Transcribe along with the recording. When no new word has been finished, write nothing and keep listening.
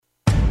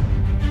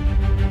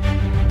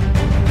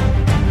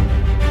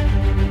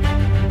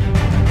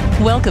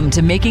Welcome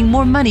to Making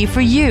More Money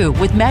for You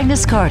with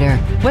Magnus Carter.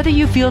 Whether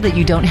you feel that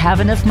you don't have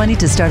enough money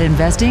to start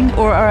investing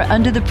or are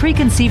under the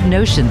preconceived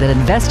notion that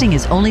investing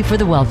is only for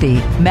the wealthy,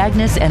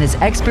 Magnus and his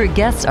expert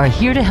guests are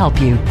here to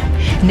help you.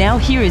 Now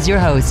here is your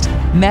host,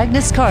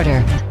 Magnus Carter.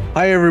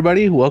 Hi,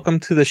 everybody. Welcome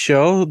to the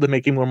show, the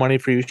Making More Money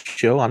for You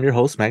show. I'm your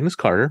host, Magnus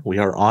Carter. We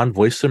are on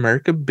Voice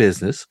America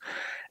Business.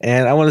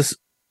 And I want to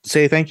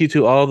say thank you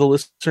to all the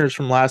listeners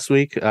from last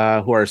week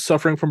who are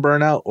suffering from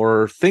burnout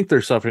or think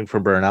they're suffering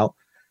from burnout.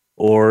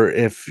 Or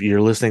if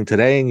you're listening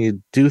today and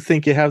you do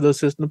think you have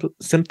those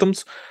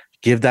symptoms,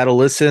 give that a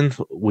listen.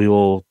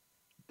 The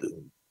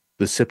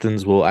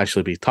symptoms will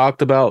actually be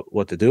talked about,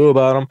 what to do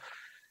about them.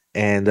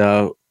 And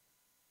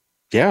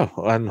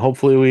and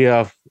hopefully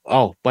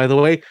by the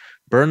way,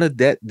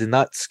 Bernadette did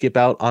not skip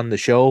out on the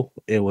show.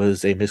 It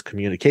was a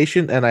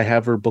miscommunication, and I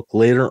have her book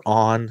later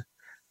on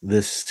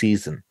this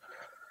season.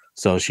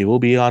 So she will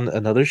be on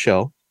another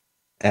show.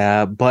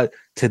 But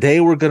today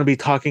we're going to be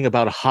talking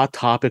about a hot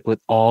topic with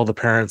all the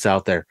parents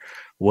out there,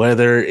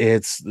 whether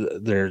it's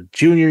their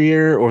junior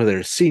year or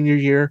their senior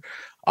year.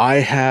 I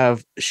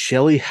have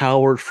Shellee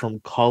Howard from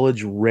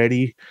College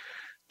Ready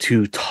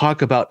to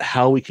talk about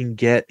how we can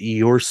get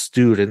your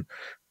student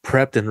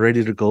prepped and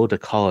ready to go to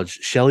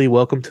college. Shellee,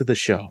 welcome to the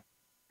show.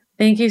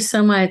 Thank you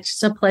so much.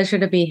 It's a pleasure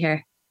to be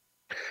here.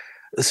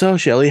 So,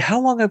 Shellee,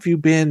 how long have you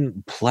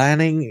been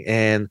planning?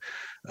 And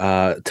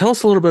tell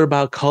us a little bit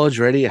about College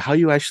Ready, how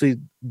you actually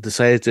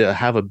decided to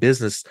have a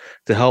business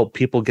to help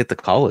people get to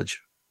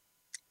college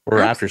or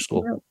after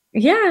school.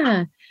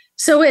 Yeah.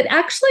 So it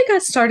actually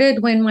got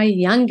started when my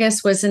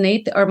youngest was in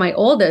my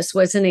oldest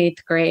was in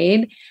 8th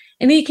grade.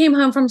 And he came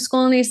home from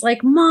school and he's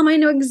like, Mom, I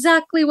know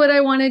exactly what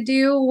I want to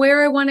do,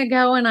 where I want to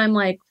go. And I'm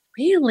like,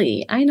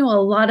 really? I know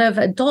a lot of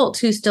adults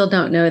who still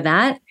don't know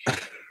that.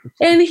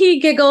 And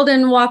he giggled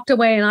and walked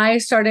away. And I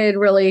started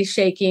really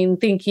shaking,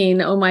 thinking,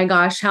 oh my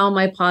gosh, how am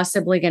I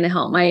possibly going to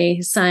help my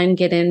son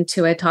get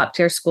into a top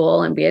tier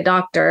school and be a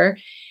doctor?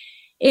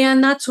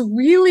 And that's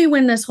really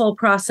when this whole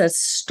process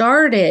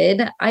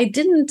started. I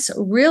didn't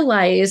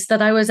realize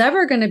that I was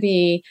ever going to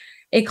be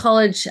a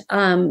college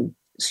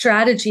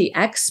strategy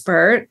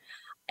expert.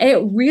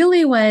 It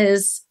really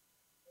was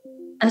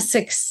a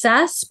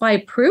success by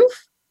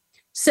proof.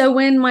 So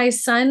when my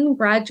son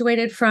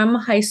graduated from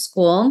high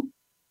school,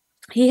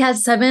 he had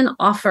 7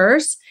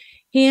 offers.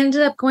 He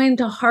ended up going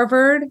to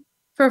Harvard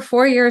for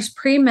 4 years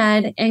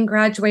pre-med and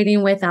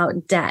graduating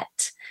without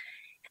debt.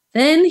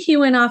 Then he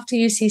went off to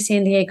UC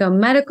San Diego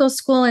Medical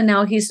School, and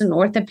now he's an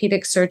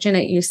orthopedic surgeon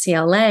at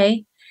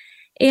UCLA.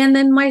 And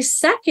then my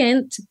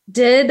second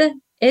did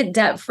it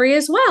debt-free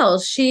as well.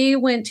 She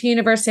went to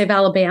University of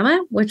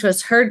Alabama, which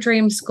was her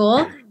dream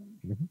school,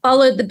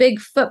 followed the big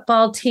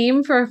football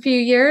team for a few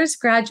years,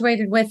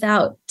 graduated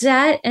without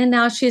debt, and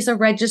now she's a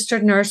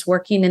registered nurse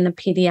working in the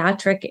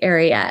pediatric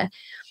area.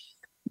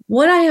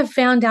 What I have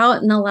found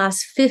out in the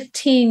last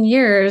 15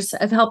 years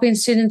of helping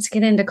students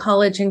get into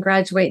college and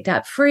graduate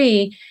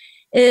debt-free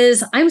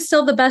is I'm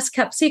still the best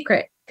kept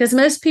secret, because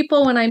most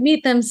people, when I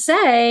meet them,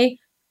 say,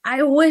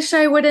 I wish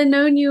I would have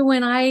known you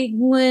when I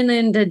went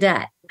into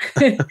debt.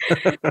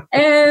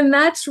 And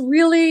that's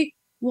really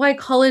why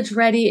College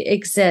Ready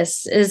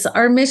exists. Is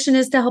our mission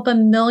is to help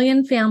 1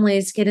 million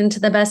families get into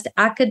the best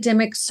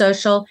academic,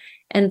 social,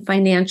 and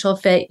financial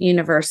fit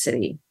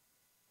university.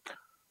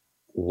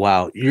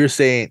 Wow. You're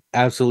saying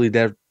absolutely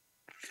debt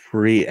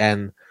free,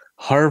 and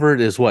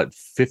Harvard is what,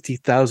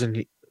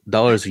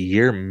 $50,000 a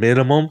year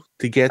minimum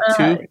to get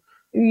to?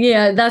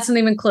 Yeah, that's not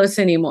even close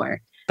anymore.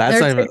 That's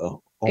not even,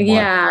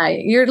 yeah,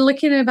 you're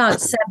looking at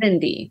about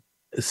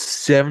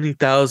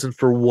 70,000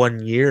 for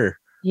 1 year.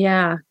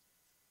 Yeah.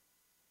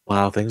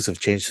 Wow, things have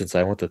changed since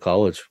I went to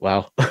college.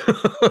 Wow.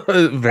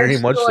 Very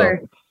much so.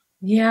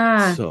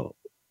 Yeah. So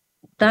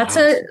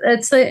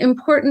it's an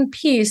important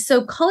piece.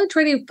 So College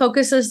Ready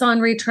focuses on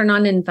return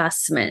on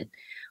investment.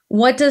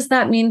 What does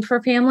that mean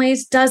for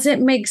families? Does it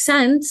make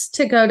sense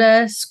to go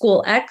to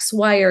school X,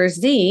 Y, or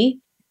Z?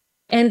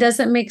 And does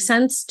it make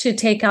sense to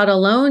take out a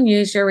loan,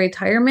 use your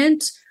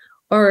retirement,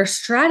 or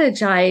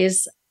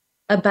strategize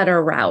a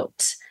better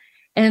route?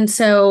 And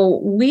so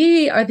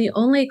we are the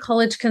only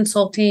college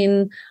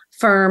consulting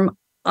firm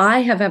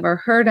I have ever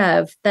heard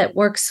of that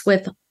works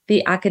with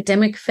the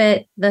academic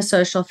fit, the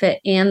social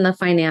fit, and the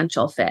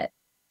financial fit.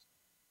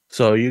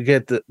 So you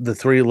get the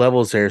 3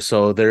 levels there.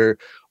 So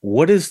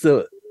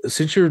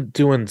since you're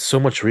doing so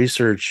much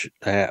research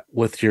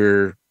with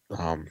your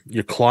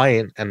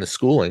client and the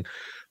schooling,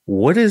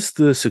 what is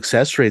the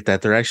success rate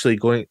that they're actually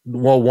going,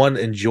 well, 1,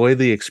 enjoy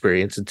the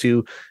experience, and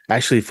 2,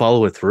 actually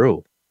follow it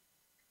through?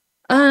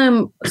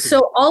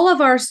 So all of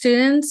our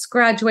students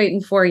graduate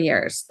in 4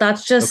 years.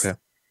 That's just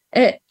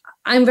it.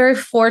 I'm very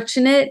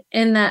fortunate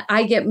in that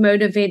I get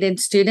motivated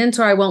students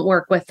or I won't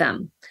work with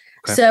them.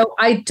 Okay. So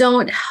I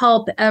don't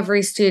help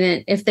every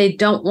student if they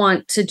don't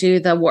want to do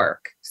the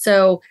work.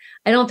 So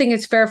I don't think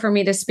it's fair for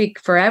me to speak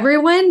for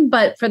everyone,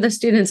 but for the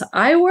students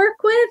I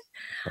work with,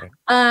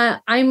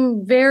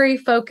 I'm very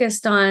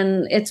focused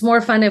on it's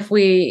more fun if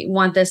we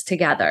want this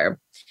together.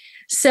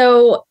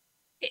 So,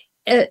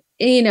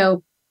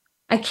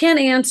 I can't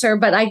answer,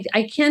 but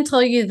I can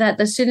tell you that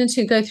the students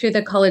who go through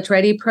the College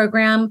Ready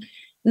program,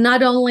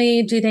 not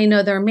only do they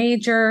know their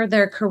major,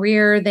 their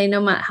career, they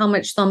know how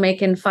much they'll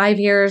make in 5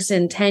 years,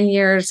 in 10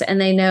 years, and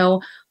they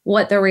know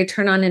what the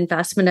return on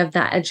investment of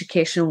that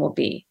education will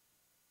be.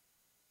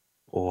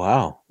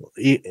 Wow.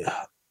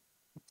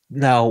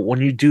 Now, when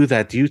you do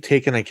that, do you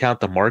take into account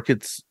the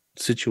market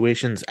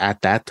situations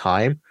at that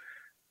time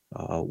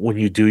when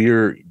you do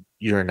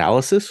your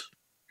analysis?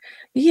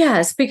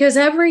 Yes, because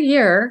every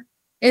year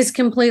is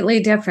completely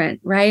different,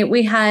 right?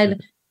 We had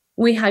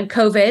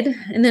COVID,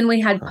 and then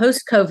we had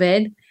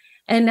post-COVID,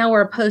 and now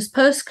we're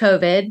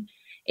post-COVID,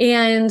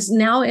 and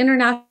now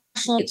international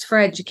rates for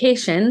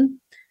education.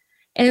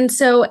 And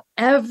so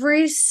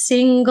every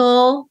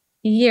single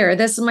year,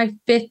 this is my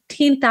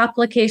 15th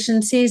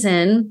application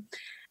season,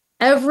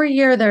 every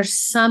year there's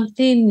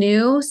something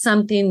new,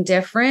 something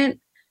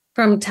different,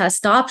 from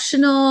test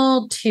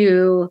optional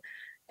to,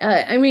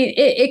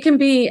 it can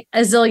be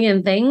a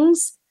zillion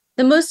things.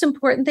 The most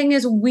important thing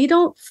is we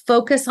don't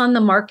focus on the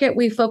market.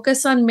 We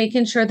focus on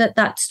making sure that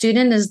that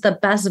student is the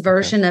best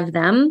version of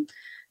them.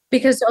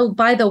 Because, oh,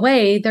 by the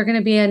way, they're going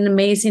to be an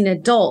amazing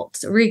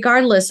adult,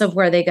 regardless of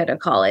where they go to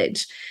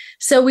college.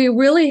 So we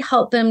really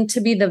help them to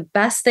be the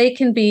best they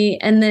can be.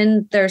 And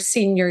then their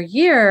senior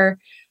year,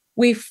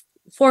 we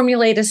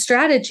formulate a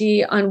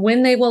strategy on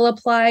when they will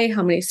apply,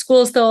 how many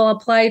schools they'll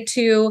apply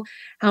to,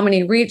 how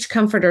many reach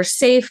comfort or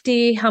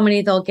safety, how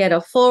many they'll get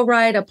a full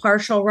ride, a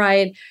partial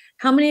ride,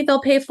 how many they'll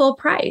pay full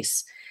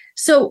price.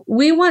 So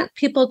we want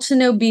people to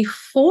know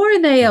before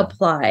they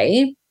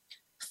apply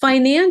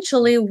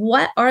financially,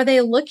 what are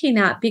they looking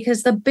at?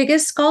 Because the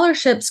biggest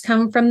scholarships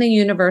come from the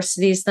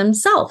universities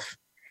themselves.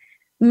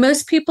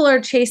 Most people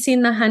are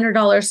chasing the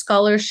 $100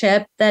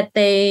 scholarship that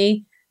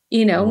they,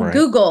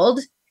 Googled,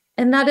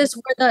 and that is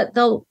where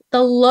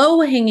the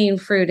low-hanging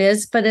fruit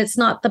is, but it's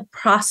not the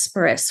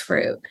prosperous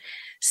fruit.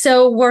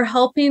 So we're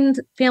helping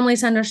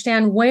families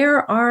understand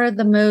where are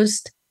the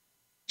most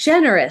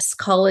generous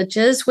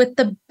colleges with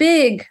the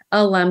big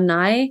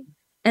alumni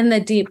and the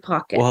deep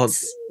pockets. Well,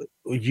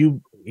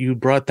 you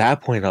brought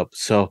that point up.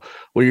 So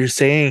what you're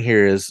saying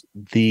here is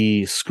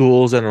the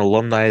schools and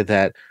alumni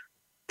that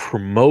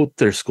promote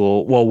their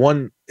school. Well,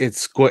 one,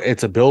 it's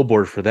a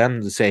billboard for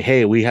them to say,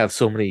 hey, we have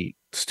so many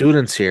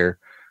students here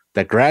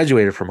that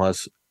graduated from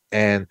us.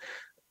 And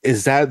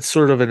is that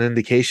sort of an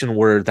indication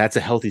where that's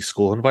a healthy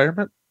school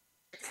environment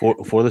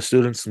for the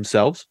students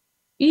themselves?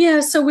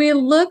 Yeah, so we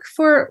look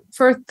for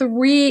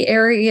 3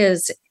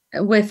 areas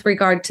with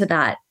regard to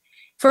that.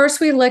 First,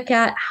 we look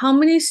at how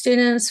many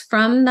students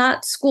from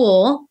that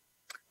school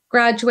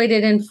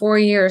graduated in 4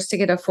 years to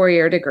get a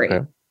 4-year degree.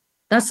 Okay.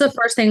 That's the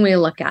first thing we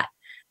look at.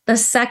 The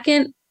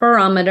second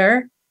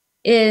barometer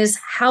is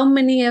how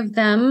many of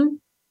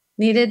them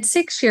needed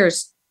 6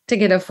 years to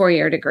get a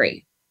 4-year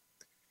degree.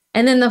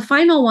 And then the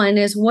final one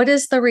is, what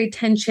is the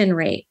retention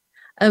rate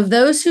of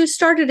those who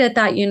started at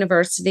that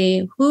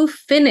university, who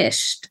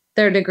finished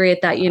their degree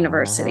at that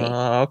university?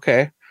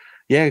 Okay.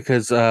 Yeah,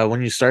 because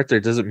when you start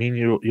there, doesn't mean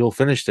you'll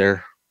finish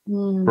there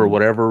for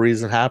whatever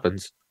reason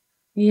happens.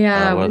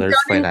 Yeah, whether we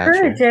it's don't financial.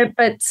 encourage it,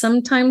 but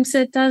sometimes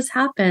it does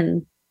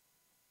happen.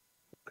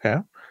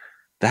 Okay.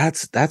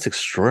 That's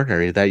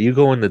extraordinary that you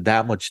go into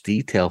that much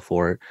detail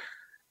for it.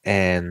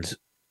 And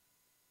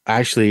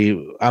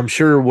actually, I'm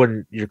sure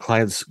when your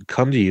clients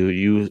come to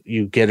you,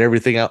 you get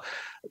everything out.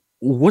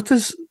 What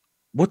does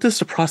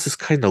the process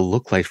kind of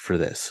look like for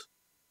this?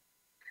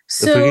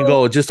 So, if we can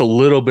go just a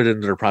little bit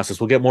into the process,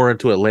 we'll get more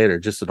into it later.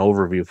 Just an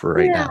overview for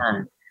right now.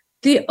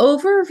 The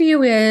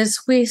overview is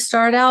we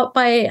start out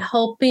by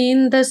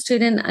helping the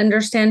student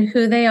understand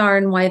who they are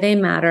and why they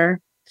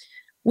matter.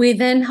 We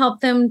then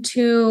help them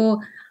to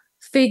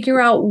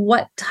figure out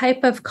what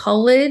type of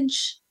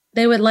college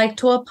they would like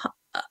to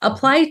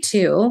apply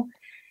to.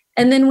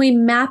 And then we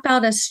map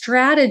out a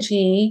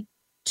strategy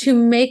to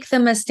make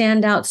them a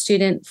standout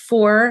student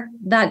for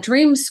that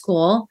dream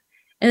school.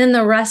 And then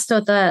the rest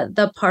of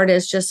the part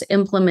is just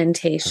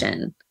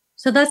implementation.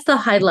 So that's the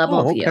high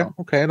level view.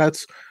 Okay.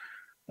 That's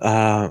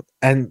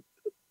and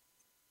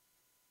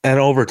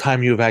over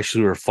time you've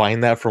actually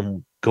refined that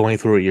from going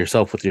through it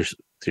yourself with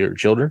your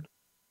children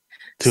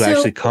to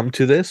actually come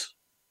to this?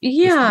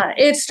 Yeah,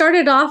 it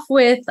started off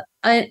with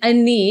a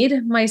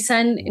need. My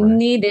son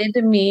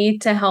needed me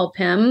to help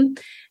him,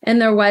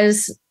 and there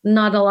was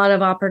not a lot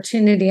of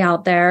opportunity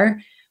out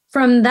there.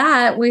 From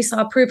that, we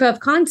saw proof of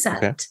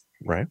concept. Okay.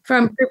 Right.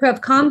 From proof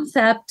of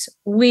concept,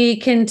 we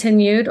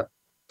continued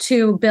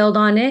to build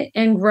on it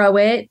and grow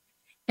it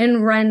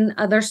and run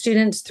other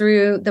students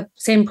through the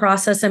same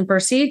process and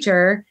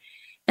procedure.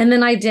 And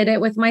then I did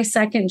it with my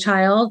second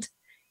child.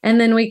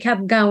 And then we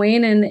kept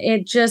going, and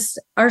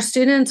our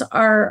students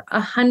are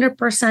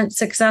 100%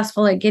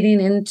 successful at getting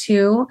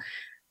into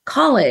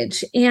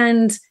college.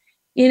 And,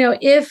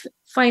 if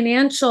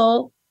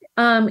financial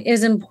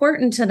is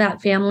important to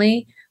that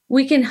family,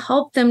 we can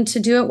help them to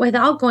do it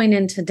without going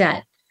into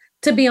debt.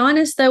 To be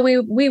honest, though,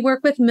 we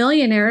work with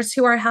millionaires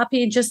who are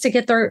happy just to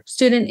get their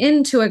student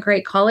into a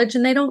great college,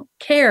 and they don't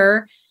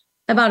care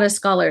about a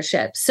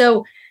scholarship.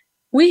 So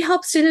we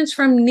help students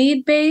from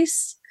need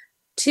base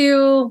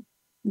to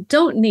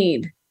don't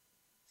need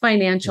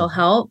financial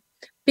help,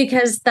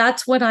 because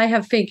that's what I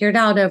have figured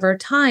out over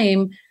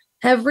time.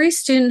 Every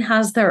student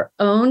has their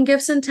own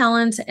gifts and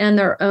talents and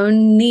their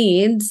own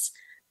needs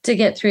to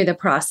get through the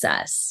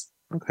process.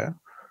 Okay.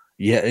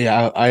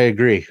 Yeah, I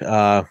agree.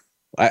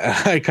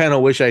 I kind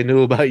of wish I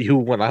knew about you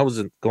when I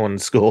was going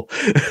to school,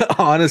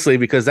 honestly,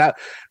 because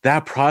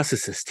that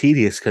process is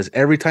tedious, because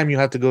every time you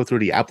have to go through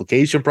the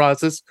application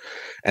process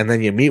and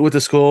then you meet with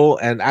the school,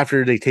 and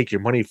after they take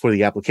your money for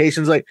the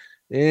applications, like,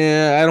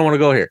 yeah, I don't want to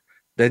go here.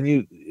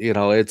 Then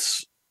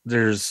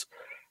there's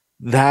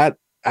that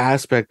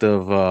aspect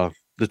of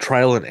the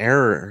trial and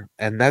error,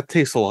 and that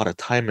takes a lot of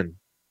time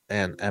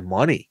and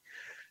money.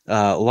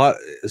 A lot,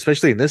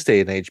 especially in this day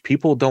and age,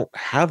 people don't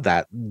have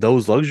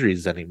those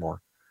luxuries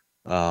anymore.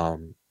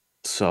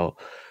 So,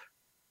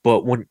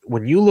 but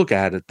when you look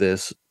at it,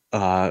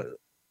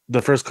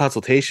 the first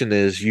consultation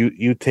is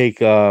you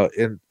take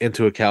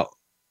into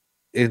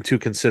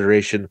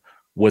consideration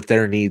what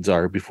their needs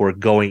are before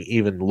going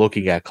even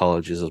looking at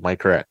colleges. Am I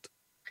correct?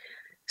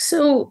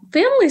 So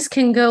families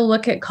can go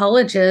look at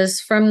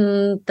colleges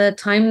from the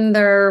time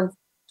their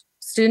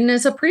student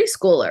is a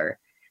preschooler,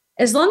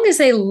 as long as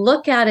they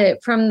look at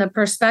it from the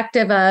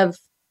perspective of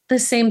the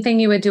same thing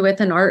you would do with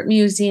an art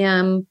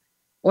museum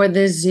or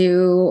the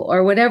zoo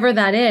or whatever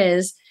that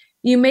is.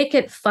 You make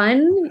it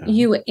fun,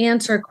 you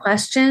answer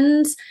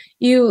questions,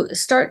 you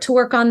start to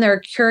work on their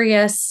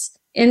curious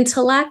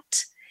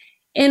intellect.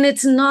 And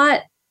it's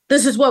not,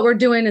 this is what we're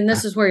doing and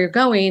this is where you're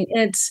going.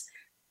 It's,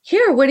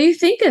 here, what do you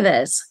think of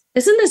this?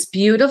 Isn't this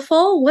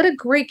beautiful? What a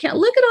great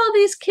look at all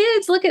these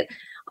kids. Look at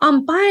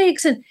on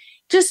bikes, and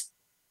just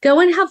go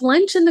and have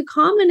lunch in the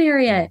common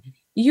area.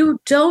 You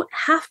don't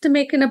have to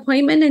make an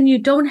appointment, and you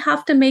don't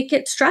have to make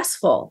it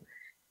stressful.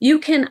 You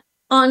can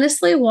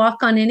honestly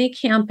walk on any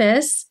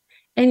campus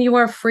and you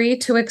are free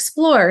to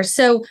explore.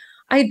 So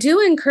I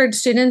do encourage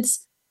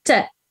students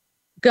to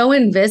go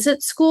and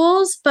visit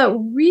schools, but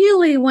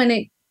really when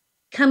it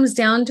comes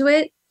down to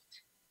it,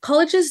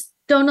 colleges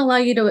don't allow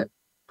you to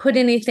put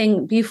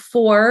anything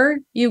before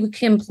you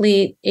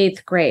complete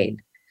 8th grade.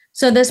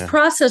 So this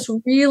process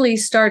really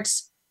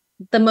starts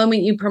the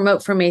moment you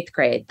promote from 8th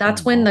grade.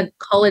 That's when the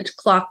college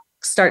clock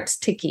starts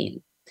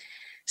ticking.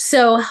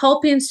 So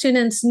helping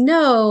students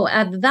know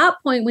at that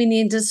point, we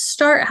need to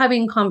start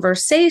having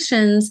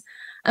conversations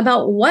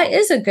about what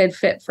is a good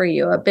fit for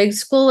you. A big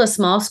school, a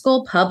small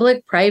school,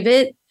 public,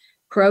 private,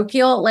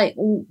 parochial, like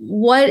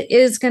what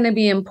is going to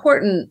be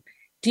important?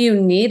 Do you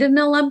need an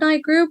alumni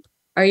group?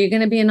 Are you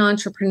going to be an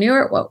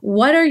entrepreneur?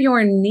 What are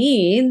your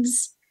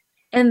needs?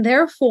 And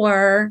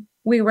therefore,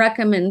 we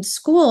recommend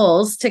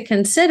schools to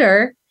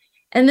consider.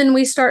 And then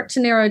we start to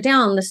narrow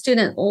down. The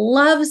student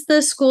loves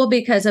the school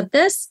because of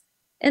this,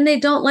 and they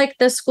don't like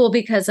the school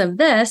because of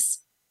this.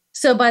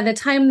 So by the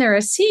time they're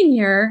a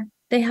senior,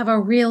 they have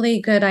a really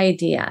good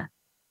idea.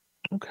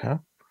 Okay.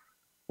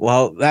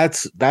 Well,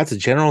 that's a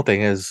general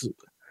thing, is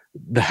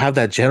to have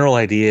that general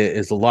idea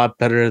is a lot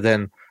better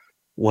than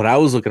when I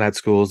was looking at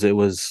schools. It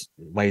was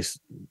my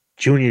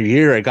junior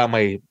year. I got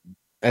my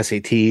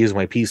SATs,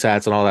 my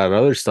PSATs, and all that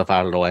other stuff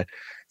out of the way.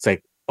 It's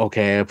like,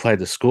 okay, I applied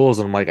to schools,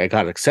 and I'm like, I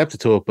got accepted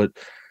to it, but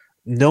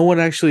no one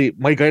actually,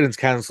 my guidance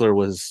counselor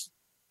was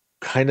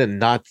kind of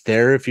not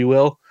there, if you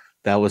will,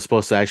 that was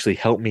supposed to actually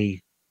help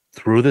me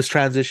through this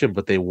transition,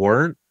 but they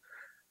weren't,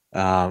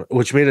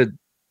 which made it,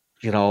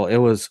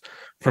 it was,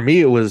 for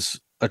me, it was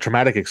a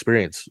traumatic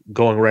experience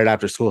going right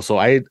after school. So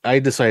I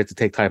decided to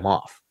take time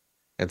off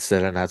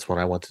instead. And that's when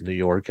I went to New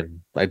York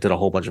and I did a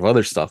whole bunch of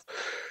other stuff.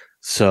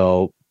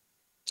 So,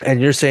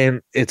 and you're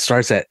saying it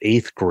starts at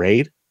 8th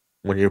grade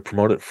when you're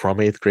promoted from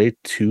 8th grade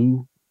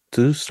to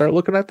start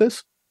looking at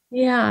this?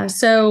 Yeah.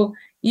 So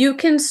you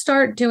can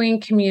start doing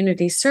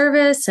community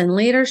service and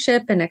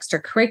leadership and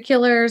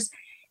extracurriculars,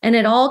 and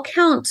it all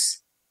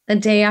counts the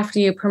day after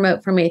you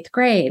promote from 8th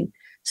grade.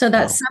 So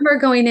that summer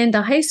going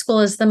into high school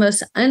is the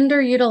most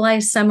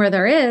underutilized summer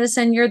there is,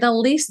 and you're the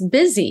least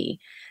busy.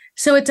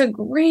 So it's a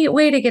great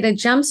way to get a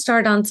jump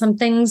start on some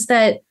things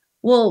that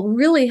will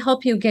really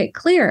help you get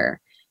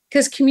clear.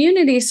 Because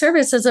community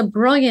service is a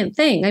brilliant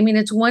thing. I mean,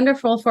 it's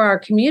wonderful for our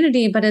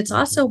community, but it's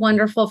also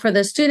wonderful for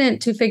the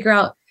student to figure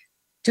out,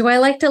 do I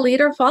like to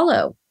lead or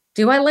follow?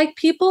 Do I like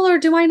people or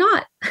do I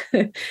not?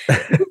 These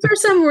are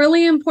some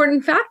really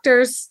important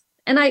factors.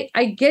 And I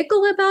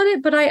giggle about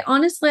it, but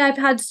I've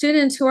had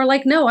students who are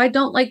like, no, I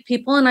don't like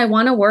people and I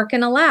want to work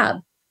in a lab.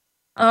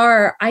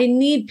 Or I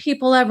need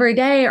people every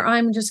day, or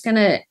I'm just going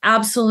to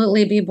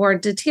absolutely be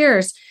bored to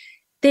tears.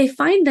 They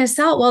find this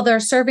out while they're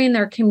serving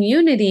their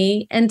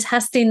community and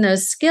testing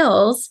those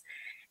skills.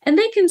 And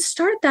they can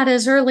start that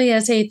as early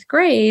as 8th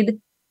grade,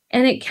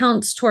 and it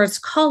counts towards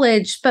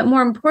college. But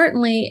more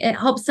importantly, it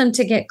helps them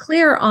to get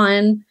clear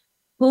on,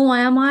 who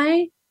am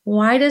I?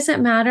 Why does it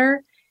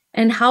matter?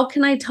 And how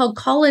can I tell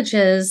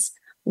colleges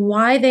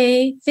why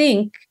they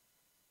think,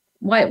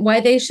 why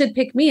they should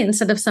pick me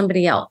instead of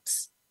somebody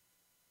else?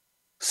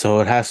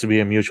 So it has to be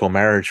a mutual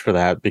marriage for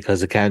that,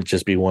 because it can't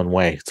just be one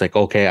way. It's like,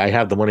 okay, I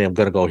have the money, I'm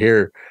going to go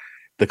here.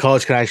 the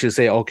college can actually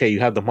say, okay, you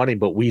have the money,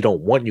 but we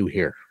don't want you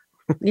here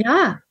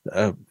Yeah.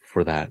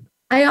 for that.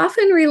 I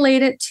often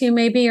relate it to,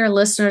 maybe your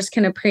listeners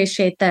can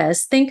appreciate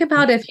this. Think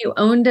about if you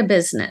owned a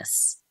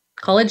business.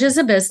 College is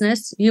a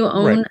business. You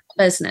own Right. a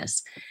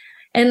business.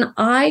 And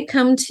I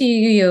come to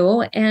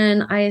you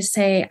and I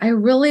say, I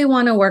really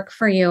want to work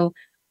for you,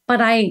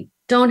 but I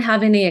don't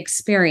have any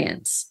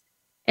experience.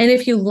 And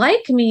if you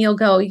like me, you'll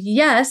go,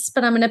 yes,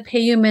 but I'm going to pay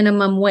you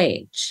minimum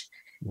wage.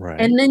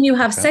 Right. And then you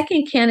have Okay.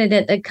 second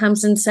candidate that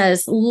comes and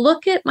says,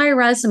 look at my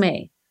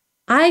resume.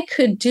 I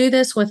could do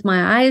this with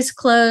my eyes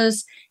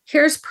closed.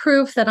 Here's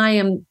proof that I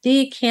am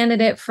the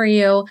candidate for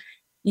you.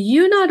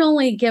 You not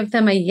only give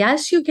them a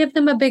yes, you give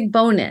them a big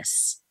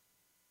bonus.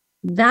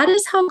 That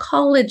is how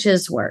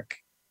colleges work.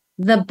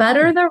 The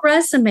better the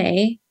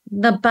resume,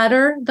 the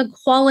better the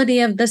quality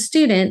of the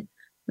student,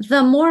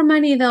 the more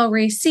money they'll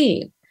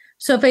receive.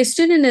 So if a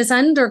student is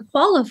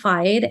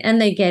underqualified and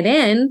they get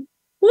in,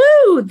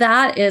 woo,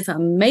 that is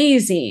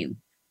amazing.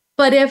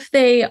 But if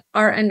they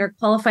are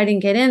underqualified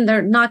and get in,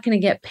 they're not going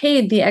to get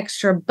paid the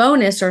extra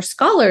bonus or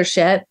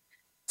scholarship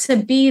to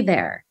be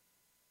there.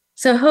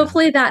 So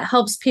hopefully that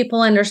helps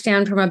people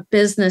understand from a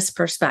business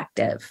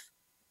perspective.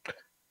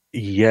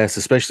 Yes,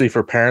 especially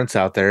for parents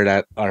out there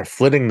that are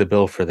footing the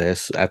bill for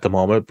this at the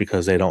moment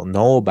because they don't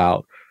know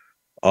about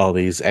all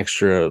these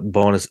extra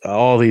bonus,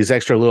 all these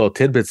extra little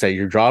tidbits that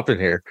you're dropping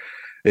here.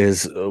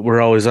 Is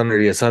we're always under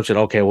the assumption,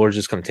 okay, we're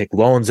just going to take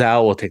loans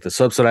out, we'll take the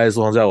subsidized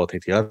loans out, we'll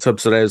take the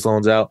unsubsidized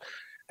loans out,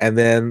 and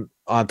then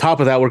on top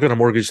of that, we're going to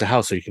mortgage the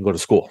house so you can go to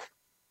school,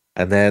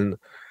 and then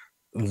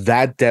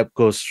that debt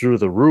goes through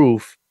the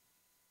roof,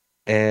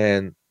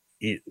 and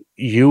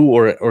you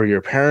or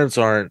your parents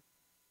aren't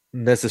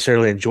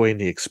necessarily enjoying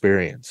the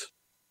experience.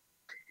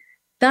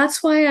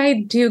 That's why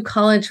I do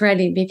College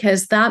Ready,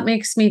 because that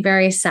makes me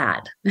very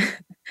sad.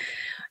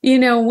 You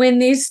know, when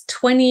these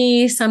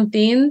 20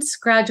 somethings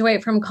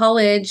graduate from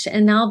college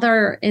and now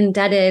they're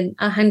indebted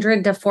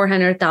 $100,000 to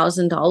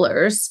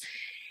 $400,000,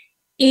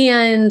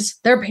 and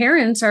their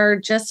parents are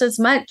just as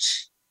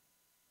much,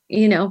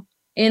 you know,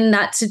 in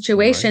that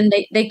situation,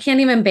 Right. they can't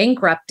even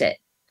bankrupt it.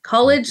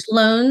 College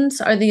loans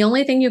are the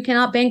only thing you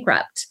cannot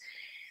bankrupt.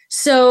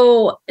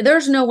 So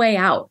there's no way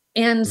out.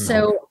 And No.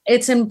 so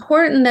it's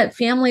important that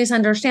families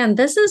understand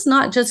this is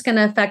not just going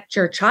to affect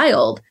your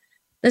child.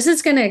 This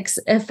is going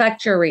to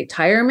affect your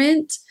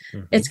retirement.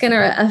 Mhm. It's going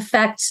to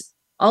affect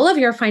all of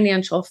your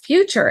financial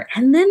future.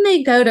 And then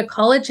they go to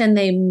college and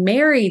they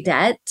marry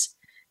debt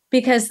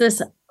because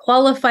this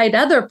qualified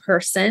other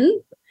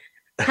person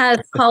has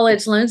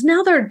college loans.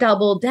 Now they're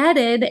double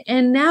debted.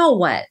 And now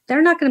what?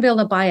 They're not going to be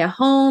able to buy a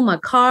home, a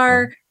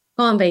car,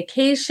 go on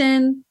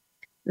vacation.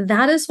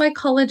 That is why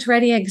College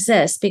Ready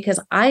exists, because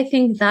I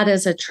think that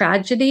is a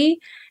tragedy.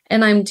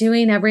 And I'm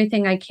doing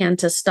everything I can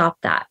to stop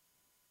that.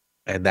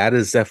 And that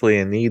is definitely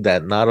a need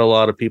that not a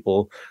lot of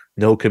people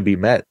know can be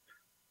met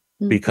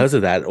because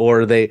of that.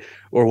 Or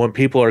when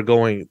people are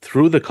going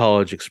through the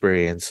college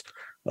experience,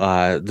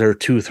 they're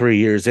 2-3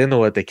 years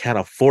into it, they can't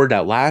afford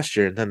that last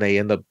year, and then they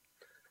end up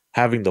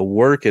having to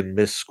work and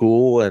miss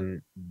school,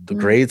 and the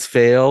grades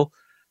fail,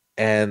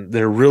 and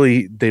they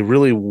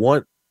really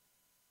want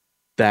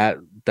that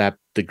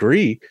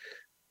degree,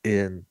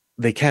 and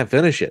they can't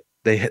finish it.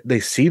 They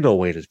see no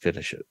way to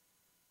finish it,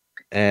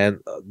 and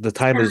the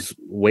time is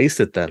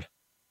wasted then.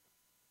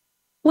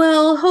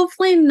 Well,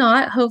 hopefully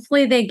not.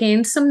 Hopefully they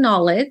gained some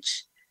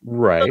knowledge.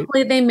 Right.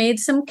 Hopefully they made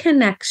some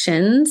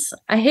connections.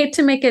 I hate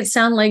to make it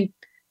sound like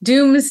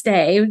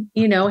doomsday,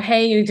 you know,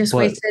 hey, you just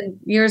wasted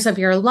years of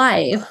your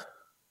life.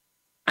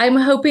 I'm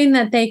hoping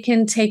that they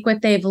can take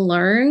what they've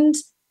learned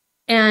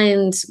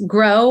and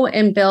grow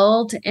and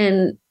build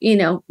and, you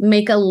know,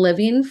 make a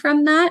living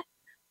from that.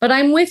 But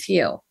I'm with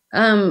you.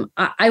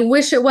 I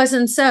wish it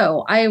wasn't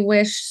so. I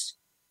wish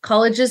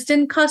colleges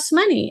didn't cost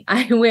money.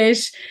 I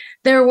wish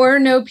there were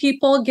no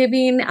people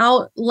giving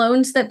out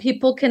loans that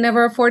people can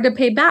never afford to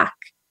pay back.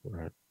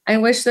 Right. I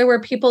wish there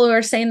were people who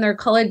are saying they're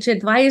college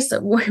advisors.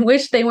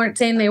 Wish they weren't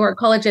saying they were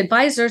college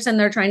advisors and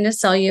they're trying to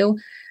sell you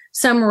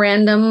some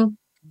random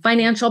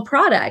financial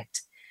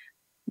product.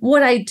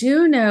 What I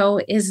do know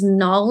is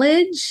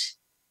knowledge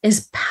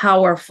is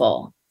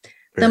powerful.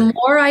 Very. The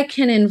more I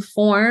can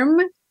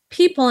inform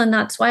people, and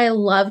that's why I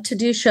love to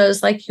do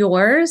shows like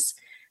yours,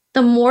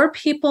 the more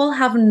people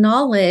have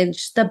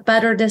knowledge, the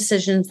better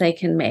decisions they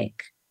can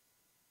make.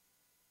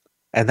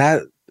 And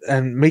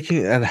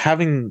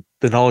having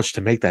the knowledge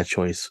to make that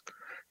choice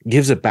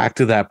gives it back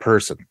to that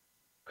person.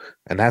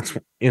 And that's,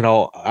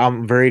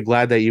 I'm very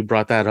glad that you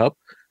brought that up.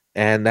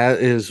 And that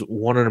is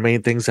one of the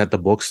main things that the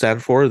books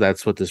stand for.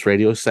 That's what this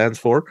radio stands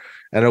for.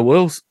 And it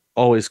will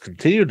always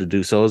continue to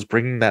do so, is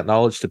bringing that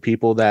knowledge to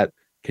people that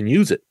can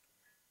use it.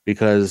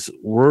 Because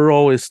we're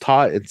always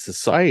taught in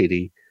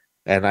society,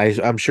 and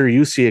I'm sure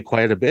you see it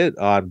quite a bit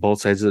on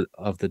both sides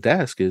of the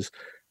desk, is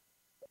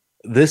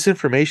this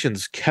information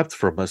is kept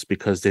from us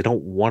because they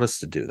don't want us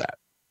to do that.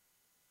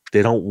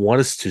 They don't want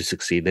us to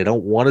succeed. They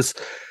don't want us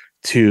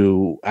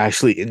to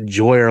actually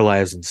enjoy our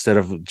lives instead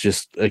of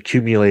just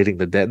accumulating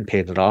the debt and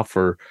paying it off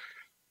for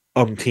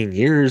umpteen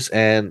years.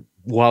 And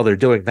while they're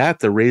doing that,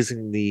 they're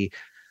raising the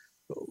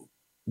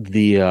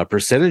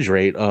percentage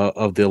rate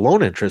of the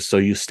loan interest, so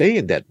you stay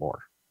in debt more.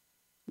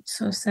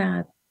 So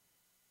sad.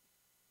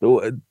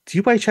 Do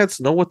you by chance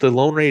know what the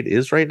loan rate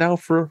is right now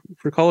for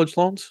college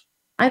loans?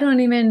 I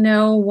don't even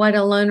know what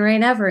a loan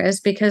rate ever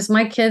is because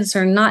my kids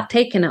are not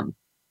taking them.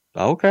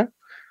 Okay.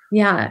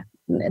 Yeah,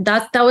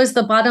 that was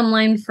the bottom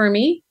line for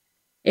me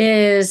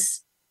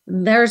is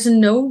there's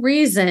no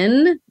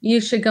reason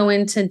you should go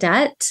into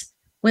debt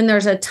when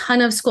there's a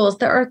ton of schools.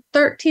 There are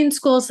 13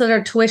 schools that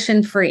are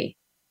tuition free.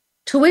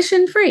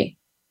 Tuition free.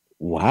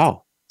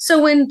 Wow.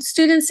 So when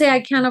students say I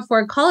can't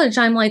afford college,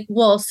 I'm like,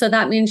 well, so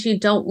that means you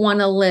don't want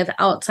to live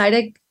outside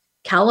of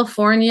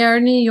California or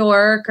New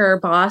York or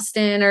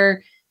Boston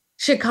or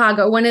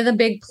Chicago, one of the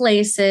big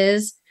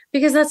places,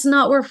 because that's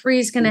not where free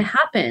is going to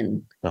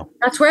happen. No.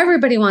 That's where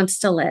everybody wants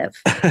to live.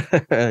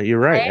 You're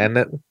right.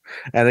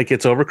 And it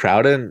gets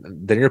overcrowded,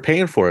 and then you're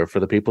paying for it for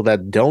the people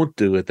that don't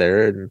do it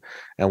there and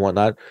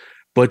whatnot.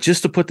 But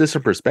just to put this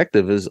in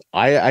perspective, is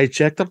I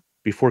checked them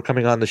before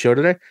coming on the show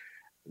today.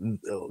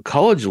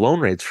 College loan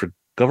rates for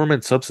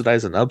government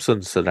subsidized and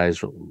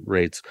unsubsidized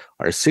rates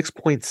are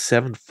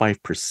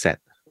 6.75%.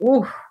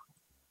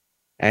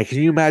 And can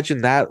you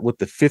imagine that with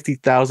the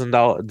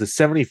 $50,000, the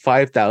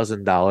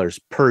 $75,000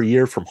 per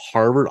year from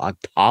Harvard on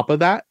top of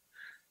that?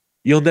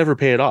 You'll never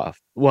pay it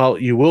off. Well,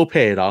 you will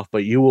pay it off,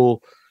 but you're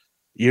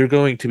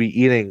going to be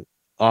eating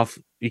off.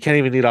 You can't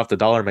even eat off the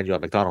dollar menu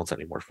at McDonald's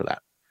anymore for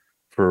that,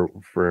 for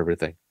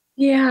everything.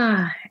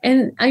 Yeah.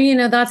 And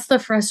that's the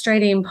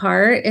frustrating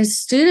part is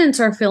students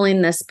are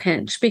feeling this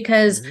pinch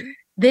because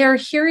they're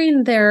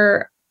hearing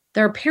their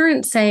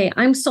parents say,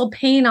 I'm still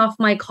paying off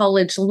my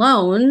college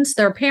loans,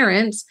 their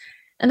parents.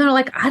 And they're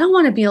like, I don't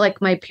want to be like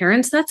my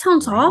parents. That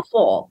sounds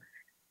awful.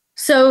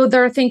 So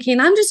they're thinking,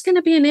 I'm just going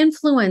to be an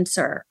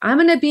influencer. I'm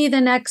going to be the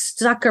next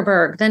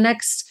Zuckerberg, the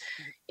next,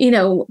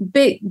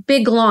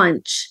 big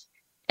launch.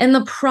 And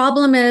the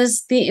problem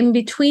is the in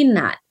between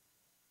that.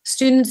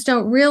 Students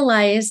don't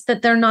realize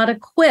that they're not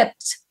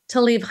equipped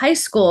to leave high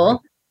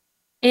school.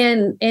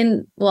 And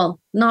well,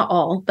 not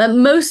all, but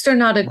most are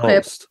not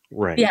equipped.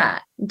 Right. Yeah.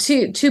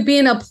 To be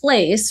in a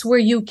place where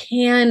you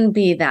can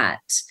be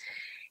that.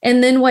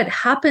 And then what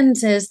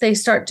happens is they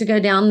start to go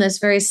down this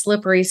very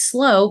slippery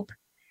slope.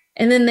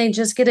 And then they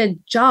just get a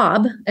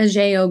job, a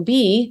job,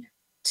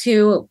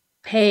 to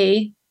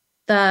pay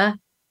the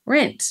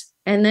rent.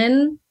 And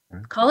then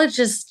college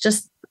is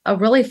just a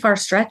really far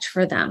stretch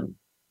for them.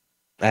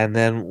 And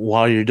then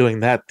while you're doing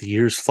that, the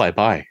years fly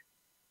by.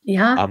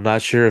 Yeah. I'm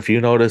not sure if you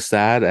noticed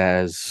that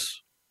as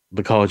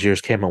the college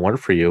years came and went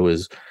for you,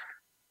 is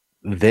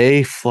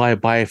they fly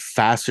by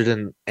faster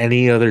than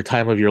any other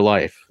time of your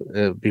life.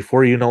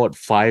 Before you know it,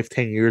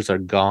 5-10 years are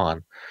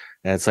gone.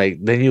 And it's like,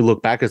 then you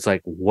look back, it's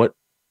like, what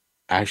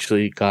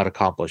actually got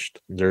accomplished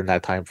during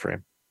that time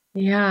frame?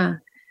 Yeah.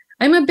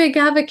 I'm a big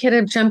advocate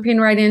of jumping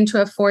right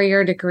into a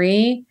 4-year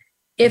degree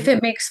if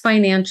it makes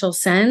financial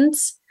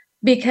sense,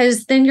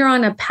 because then you're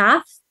on a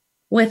path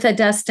with a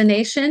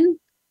destination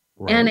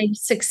and a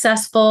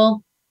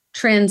successful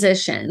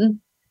transition.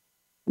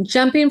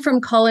 Jumping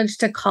from college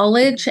to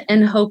college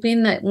and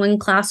hoping that one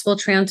class will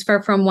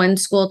transfer from one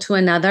school to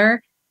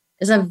another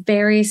is a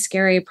very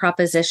scary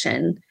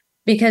proposition,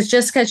 because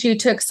just because you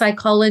took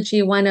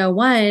Psychology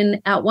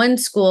 101 at one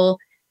school,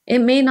 it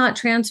may not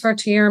transfer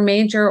to your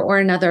major or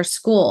another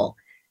school.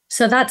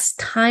 So that's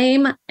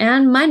time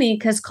and money,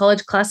 because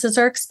college classes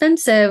are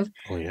expensive,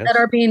 that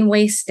are being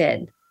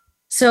wasted.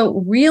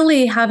 So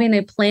really having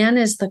a plan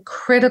is the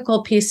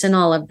critical piece in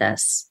all of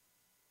this.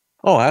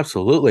 Oh,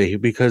 absolutely.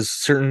 Because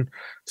certain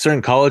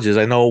colleges,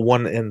 I know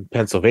one in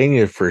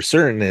Pennsylvania for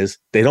certain, is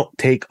they don't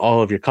take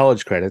all of your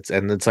college credits.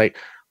 And it's like,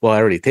 well, I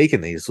already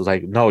taken these. It's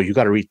like, no, you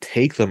got to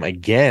retake them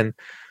again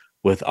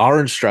with our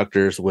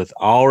instructors,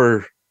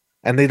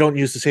 and they don't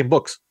use the same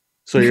books.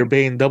 So you're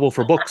paying double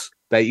for books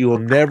that you will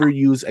never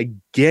use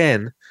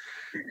again.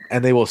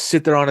 And they will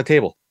sit there on a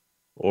table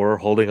or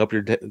holding up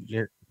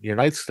your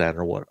nightstand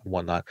or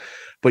whatnot.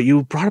 But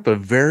you brought up a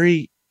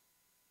very,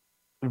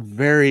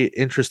 very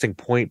interesting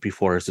point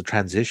before, is the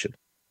transition.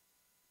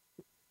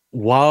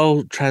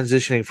 While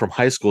transitioning from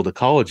high school to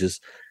colleges,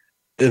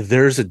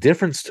 there's a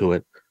difference to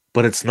it,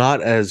 but it's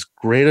not as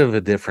great of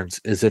a difference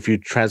as if you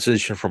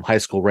transition from high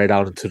school right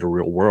out into the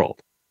real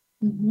world.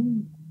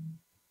 Mm-hmm.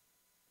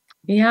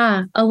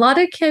 Yeah. A lot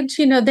of kids,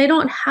 they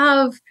don't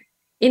have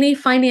any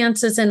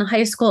finances in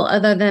high school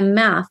other than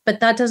math, but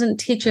that doesn't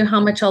teach you how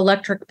much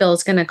electric bill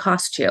is going to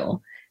cost you.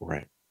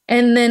 Right.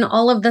 And then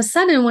all of a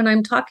sudden, when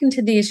I'm talking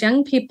to these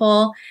young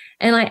people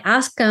and I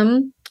ask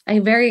them, I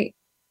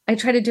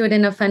try to do it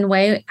in a fun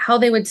way, how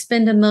they would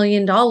spend $1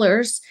 million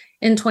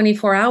in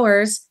 24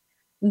 hours,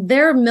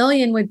 their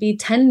million would be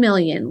 10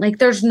 million. Like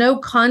there's no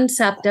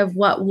concept of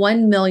what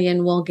 1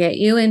 million will get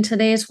you in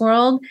today's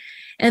world.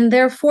 And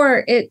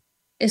therefore it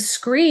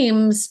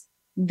screams,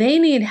 they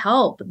need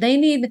help. They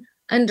need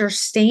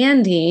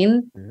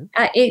understanding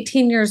at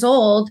 18 years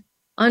old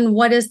on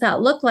what does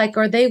that look like,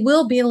 or they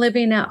will be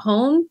living at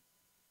home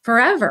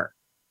forever.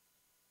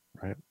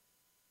 Right.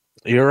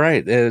 You're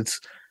right.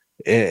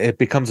 it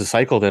becomes a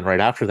cycle. Then right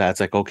after that, it's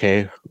like,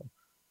 okay,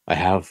 I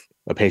have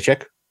a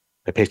paycheck.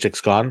 My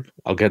paycheck's gone.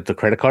 I'll get the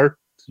credit card,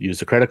 use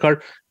the credit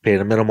card, pay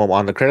the minimum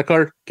on the credit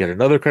card, get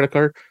another credit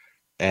card,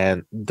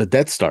 and the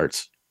debt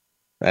starts.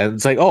 And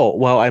it's like, oh,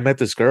 well, I met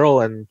this girl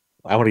and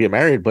I want to get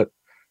married, but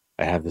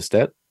I have this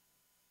debt.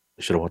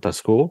 I should have went to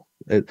school.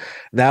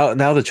 Now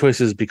the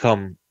choices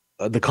become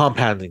the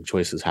compounding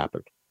choices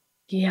happen.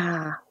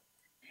 Yeah.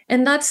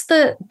 And that's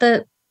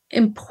the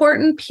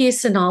important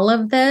piece in all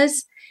of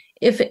this.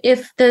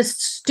 If the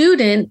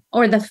student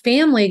or the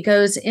family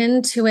goes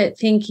into it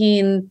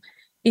thinking,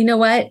 you know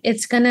what,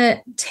 it's going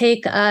to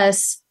take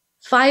us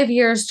 5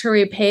 years to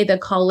repay the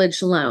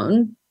college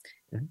loan.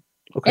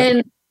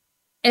 Okay.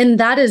 And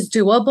that is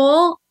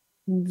doable,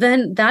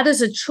 then that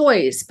is a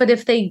choice. But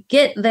if they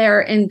get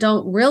there and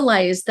don't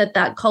realize that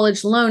that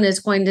college loan is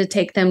going to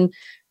take them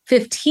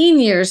 15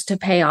 years to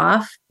pay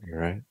off,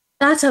 right,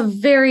 that's a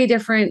very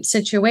different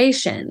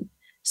situation.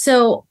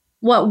 So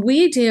what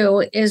we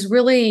do is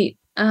really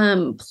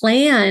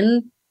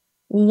plan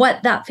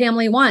what that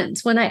family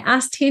wants. When I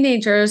ask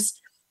teenagers,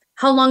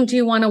 how long do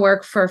you want to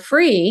work for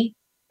free?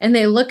 And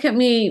they look at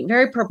me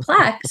very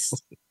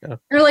perplexed. Yeah.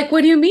 They're like,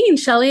 what do you mean,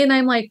 Shellee? And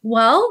I'm like,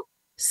 well,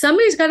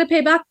 somebody's got to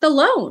pay back the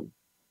loan.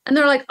 And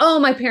they're like, oh,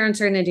 my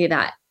parents are going to do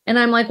that. And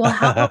I'm like, well,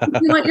 how do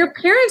you want your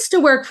parents to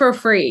work for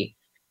free?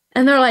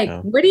 And they're like,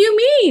 what do you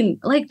mean?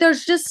 Like,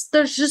 there's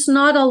just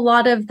not a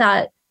lot of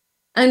that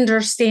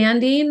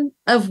understanding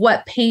of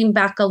what paying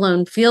back a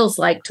loan feels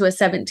like to a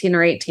 17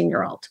 or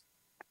 18-year-old.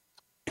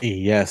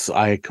 Yes,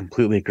 I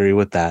completely agree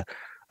with that.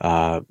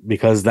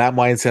 Because that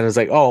mindset is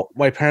like, oh,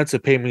 my parents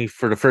have paid me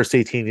for the first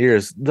 18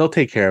 years. They'll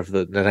take care of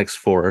the next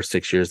 4 or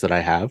 6 years that I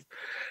have.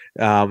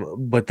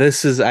 But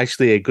this is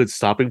actually a good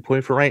stopping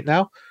point for right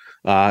now.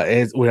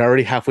 We're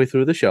already halfway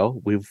through the show.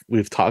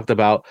 We've talked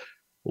about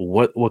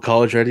what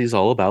College Ready is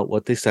all about,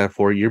 what they stand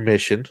for, your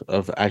mission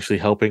of actually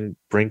helping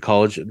bring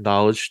college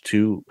knowledge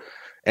to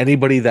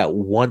anybody that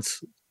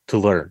wants to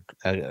learn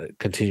and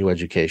continue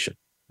education.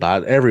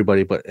 Not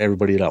everybody, but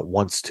everybody that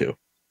wants to.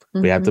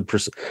 Mm-hmm. We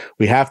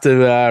have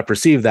to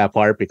perceive that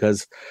part,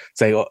 because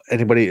it's like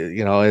anybody,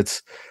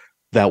 it's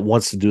that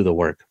wants to do the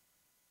work.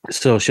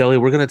 So, Shellee,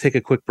 we're going to take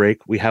a quick break.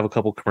 We have a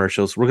couple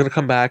commercials. We're going to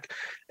come back,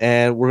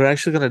 and we're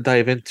actually going to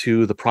dive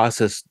into the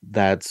process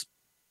that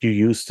you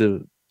use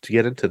to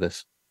get into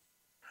this.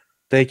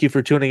 Thank you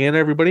for tuning in,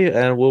 everybody,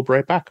 and we'll be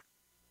right back.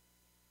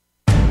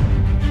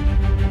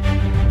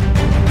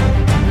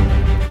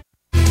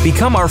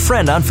 Become our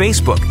friend on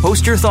Facebook.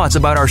 Post your thoughts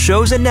about our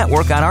shows and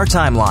network on our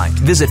timeline.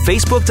 Visit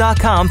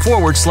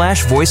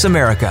facebook.com/Voice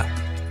America.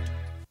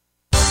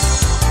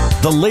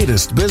 The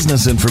latest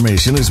business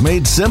information is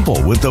made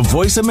simple with the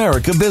Voice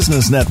America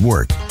Business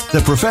Network.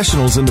 The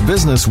professionals in the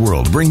business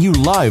world bring you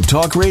live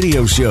talk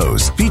radio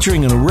shows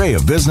featuring an array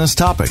of business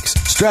topics,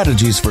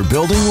 strategies for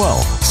building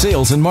wealth,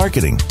 sales and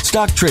marketing,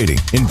 stock trading,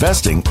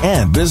 investing,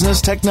 and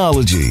business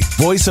technology.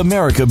 Voice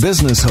America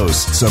Business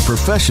hosts are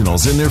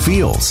professionals in their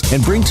fields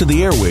and bring to the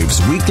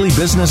airwaves weekly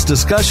business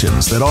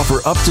discussions that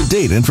offer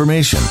up-to-date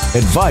information,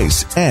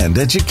 advice, and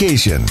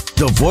education.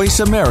 The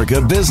Voice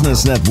America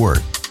Business Network.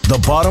 The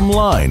bottom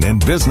line in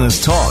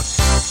business talk.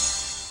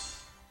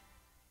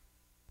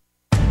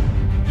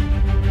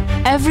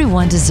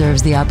 Everyone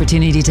deserves the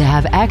opportunity to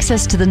have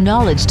access to the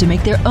knowledge to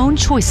make their own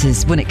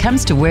choices when it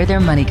comes to where their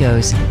money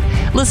goes.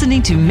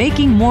 Listening to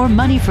Making More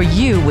Money for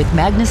You with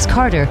Magnus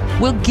Carter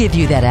will give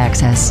you that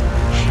access.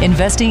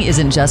 Investing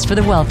isn't just for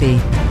the wealthy.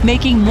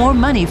 Making More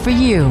Money for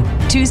You.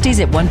 Tuesdays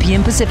at 1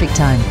 p.m. Pacific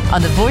Time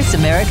on the Voice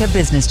America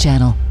Business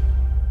Channel.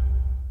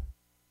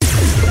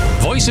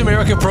 Voice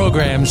America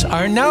programs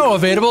are now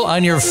available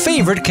on your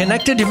favorite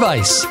connected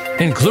device,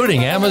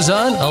 including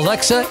Amazon,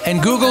 Alexa,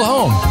 and Google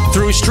Home.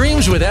 Through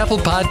streams with Apple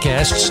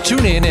Podcasts,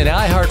 TuneIn, and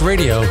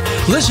iHeartRadio,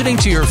 listening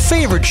to your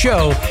favorite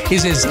show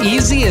is as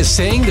easy as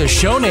saying the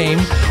show name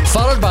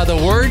followed by the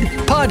word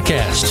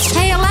podcast.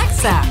 Hey,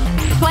 Alexa,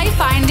 play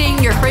Finding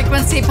Your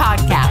Frequency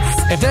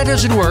podcast. If that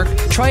doesn't work,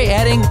 try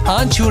adding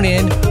on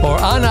TuneIn or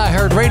on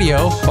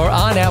iHeartRadio or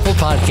on Apple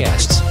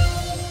Podcasts.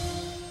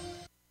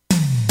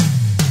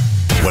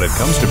 When it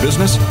comes to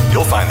business,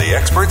 you'll find the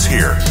experts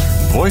here.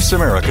 Voice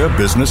America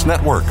Business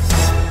Network.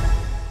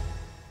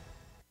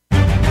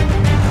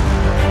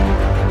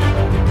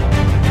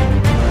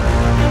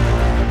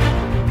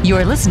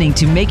 You're listening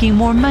to Making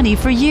More Money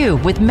for You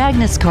with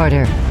Magnus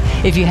Carter.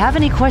 If you have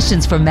any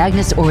questions for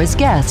Magnus or his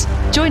guests,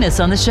 join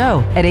us on the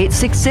show at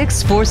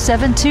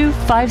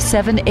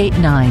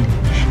 866-472-5789.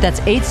 That's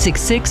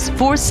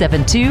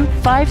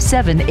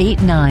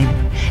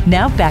 866-472-5789.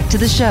 Now back to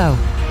the show.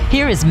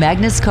 Here is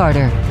Magnus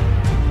Carter.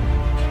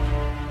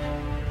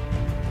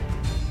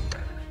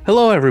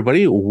 Hello,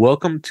 everybody.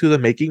 Welcome to the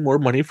Making More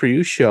Money for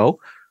You show.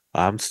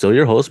 I'm still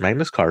your host,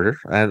 Magnus Carter,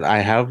 and I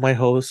have my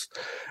host.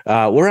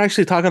 We're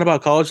actually talking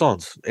about college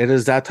loans. It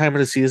is that time of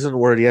the season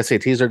where the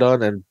SATs are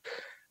done, and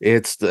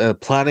it's the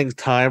planning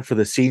time for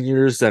the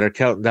seniors that are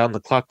counting down the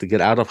clock to get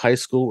out of high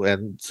school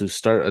and to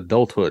start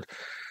adulthood.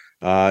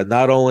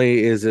 Not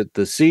only is it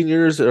the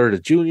seniors or the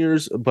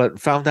juniors, but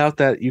found out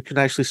that you can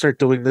actually start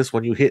doing this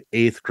when you hit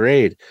 8th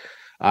grade.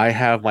 I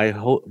have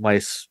my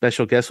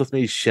special guest with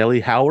me,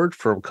 Shellee Howard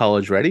from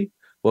College Ready.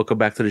 Welcome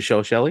back to the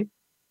show, Shellee.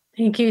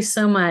 Thank you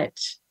so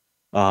much.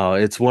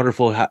 It's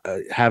wonderful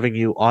having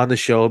you on the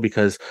show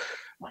because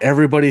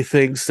everybody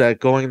thinks that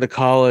going to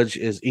college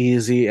is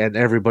easy and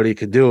everybody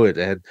can do it.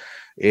 And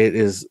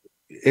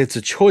it's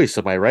a choice,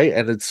 am I right?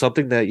 And it's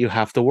something that you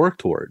have to work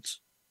towards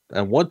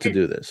and want to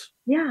do this.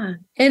 Yeah,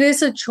 it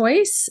is a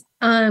choice.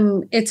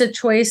 It's a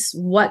choice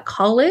what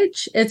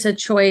college, it's a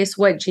choice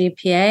what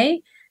GPA.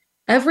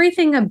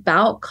 Everything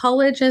about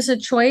college is a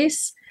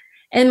choice.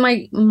 And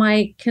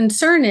my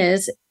concern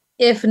is,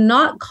 if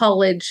not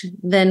college,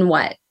 then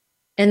what?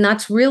 And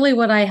that's really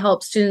what I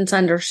help students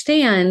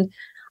understand.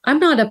 I'm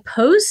not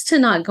opposed to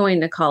not going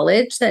to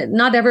college, that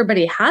not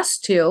everybody has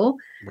to.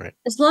 Right.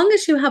 As long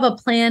as you have a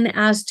plan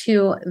as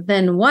to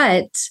then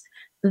what,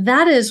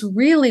 that is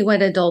really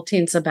what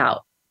adulting's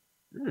about.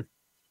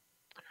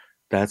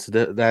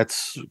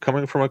 That's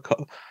coming from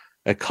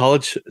a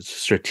college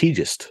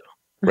strategist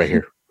right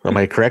here. Am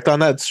I correct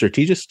on that?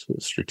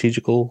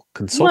 Strategical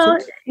consultant? Well,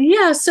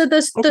 yeah. So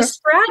the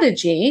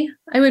strategy,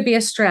 I would be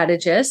a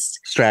strategist.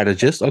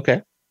 Strategist,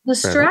 okay. The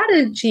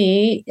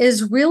strategy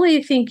is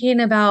really thinking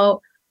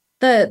about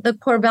the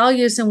core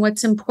values and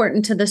what's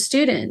important to the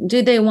student.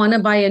 Do they want to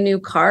buy a new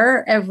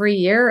car every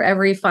year,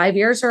 every 5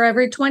 years, or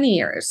every 20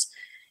 years?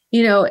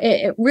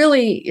 It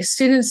really,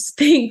 students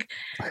think,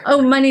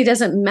 oh, money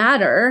doesn't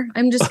matter.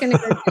 I'm just going to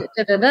go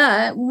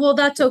da-da-da. Well,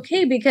 that's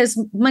okay,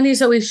 because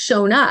money's always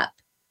shown up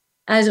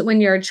as when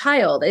you're a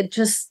child. It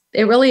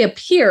really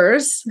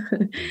appears.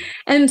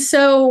 And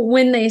so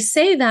when they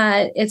say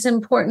that, it's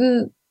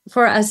important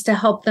for us to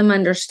help them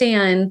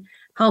understand,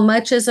 how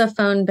much is a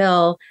phone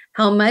bill?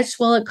 How much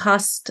will it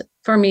cost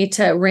for me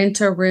to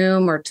rent a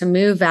room or to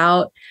move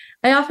out?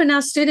 I often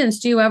ask students,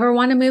 do you ever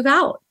want to move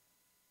out?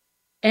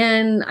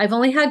 And I've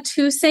only had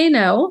 2 say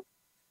no.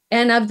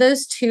 And of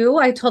those 2,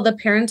 I told the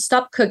parents,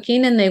 stop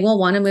cooking and they will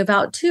want to move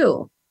out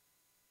too.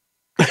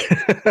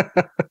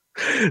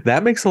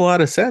 That makes a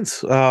lot of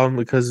sense,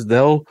 because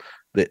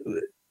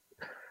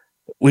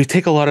we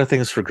take a lot of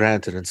things for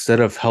granted instead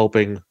of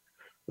helping.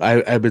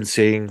 I've been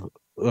seeing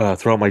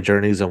throughout my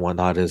journeys and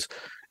whatnot is,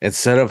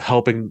 instead of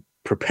helping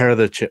prepare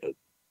the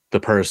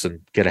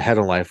person get ahead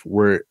in life,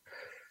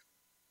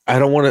 I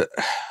don't want to.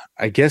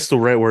 I guess the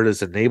right word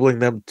is enabling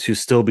them to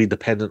still be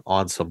dependent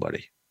on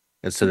somebody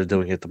instead of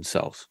doing it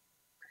themselves.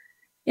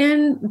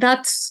 And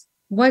that's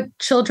what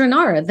children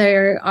are. They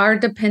are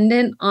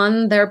dependent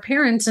on their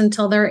parents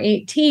until they're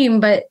 18,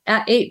 but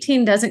at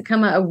 18 doesn't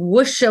come a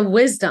whoosh of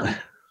wisdom.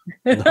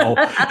 No,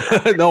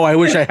 no, I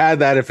wish I had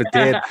that if it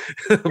did.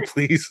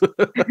 Please.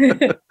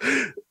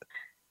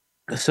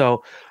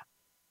 So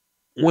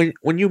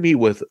when you meet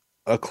with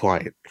a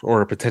client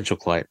or a potential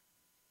client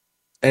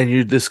and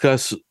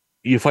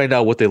you find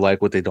out what they like,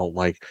 what they don't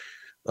like,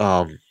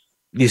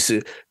 you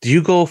see, do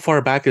you go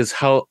far back as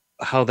how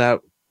that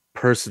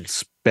person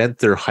spent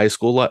their high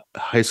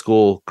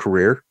school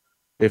career,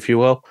 if you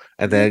will,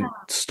 and then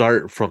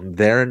start from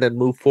there and then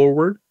move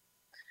forward?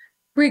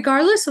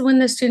 Regardless of when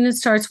the student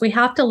starts, we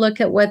have to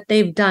look at what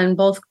they've done,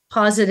 both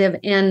positive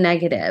and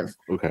negative.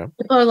 Okay.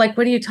 People are like,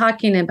 what are you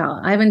talking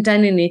about? I haven't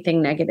done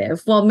anything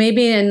negative. Well,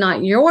 maybe in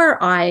not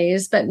your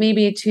eyes, but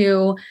maybe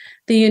to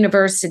the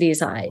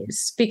university's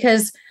eyes.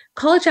 Because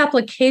college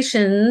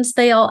applications,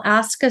 they'll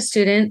ask a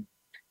student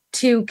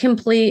to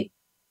complete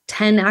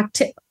 10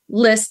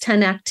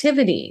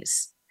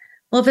 activities.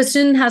 Well, if a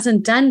student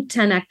hasn't done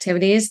 10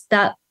 activities,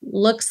 that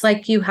looks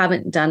like you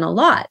haven't done a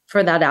lot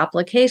for that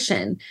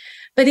application.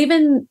 But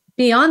even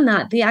beyond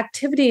that, the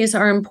activities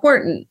are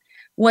important.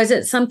 Was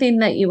it something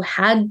that you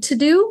had to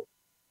do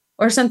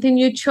or something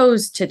you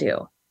chose to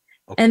do?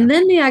 Okay. And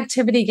then the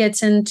activity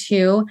gets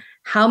into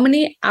how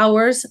many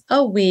hours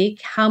a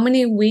week, how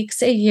many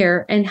weeks a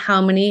year, and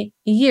how many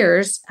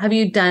years have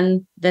you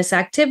done this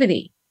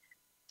activity?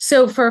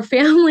 So for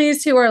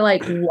families who are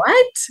like,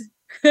 what?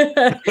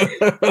 They're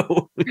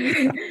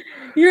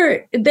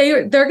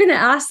going to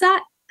ask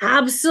that?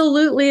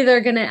 Absolutely,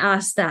 they're going to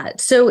ask that.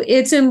 So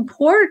it's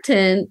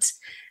important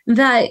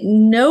that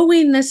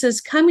knowing this is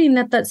coming,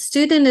 that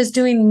student is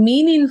doing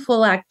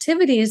meaningful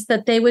activities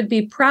that they would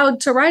be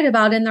proud to write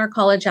about in their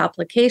college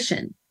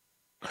application.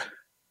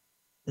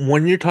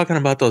 When you're talking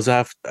about those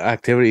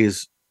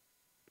activities,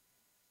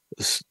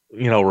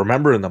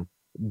 remembering them,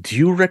 do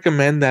you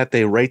recommend that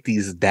they write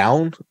these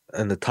down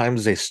and the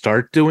times they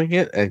start doing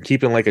it and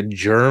keeping like a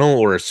journal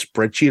or a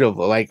spreadsheet of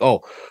like,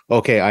 oh,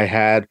 okay, I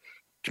had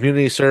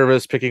community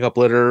service, picking up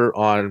litter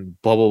on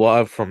blah, blah,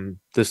 blah, from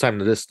this time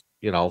to this,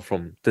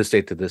 from this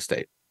date to this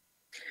date?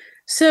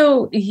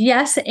 So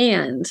yes,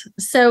 and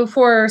so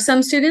for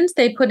some students,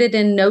 they put it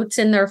in notes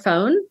in their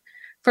phone.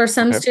 For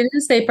some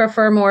students, they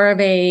prefer more of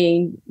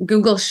a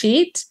Google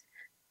Sheet.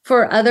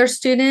 For other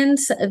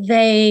students,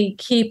 they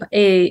keep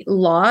a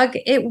log.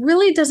 It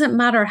really doesn't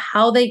matter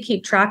how they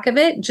keep track of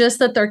it, just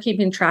that they're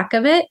keeping track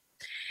of it.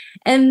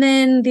 And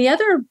then the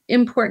other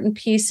important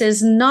piece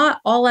is not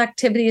all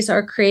activities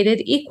are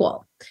created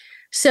equal.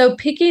 So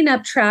picking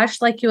up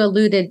trash, like you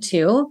alluded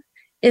to,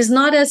 is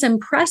not as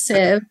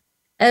impressive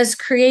as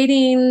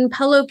creating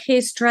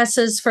pillowcase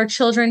dresses for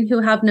children who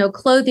have no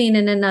clothing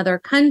in another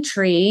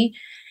country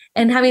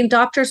and having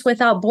Doctors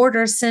Without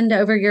Borders send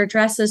over your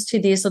dresses to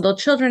these little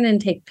children and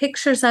take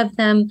pictures of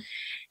them.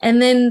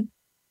 And then,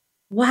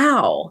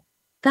 wow,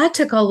 that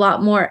took a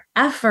lot more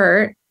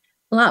effort,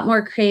 a lot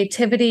more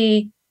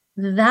creativity.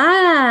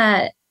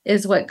 That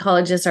is what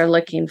colleges are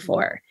looking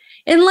for.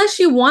 Unless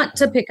you want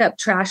to pick up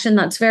trash, and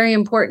that's very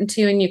important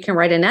to you, and you can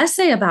write an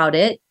essay about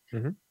it.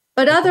 Mm-hmm.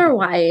 But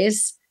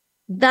otherwise,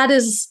 that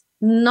is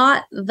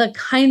not the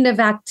kind of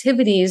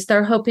activities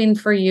they're hoping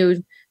for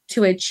you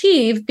to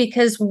achieve,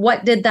 because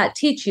what did that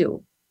teach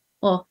you?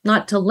 Well,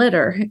 not to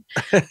litter.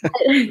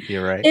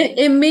 You're right.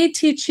 It may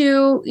teach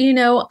you,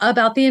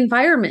 about the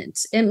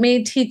environment. It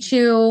may teach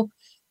you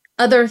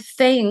other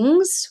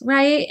things,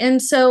 right?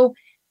 And so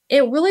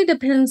it really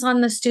depends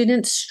on the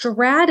student's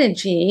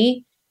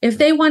strategy. If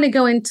they want to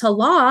go into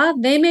law,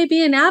 they may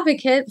be an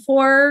advocate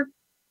for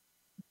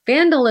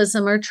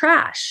vandalism or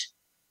trash.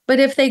 But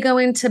if they go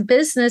into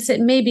business, it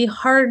may be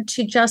hard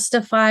to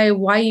justify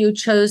why you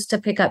chose to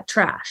pick up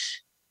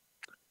trash.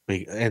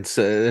 And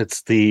so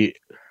it's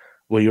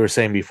what you were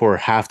saying before,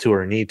 have to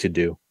or need to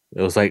do.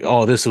 It was like,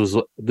 oh, this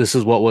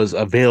is what was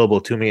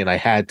available to me, and I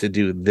had to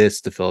do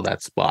this to fill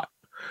that spot.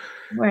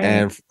 Right.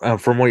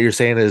 And from what you're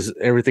saying is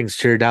everything's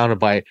teared down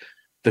by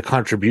the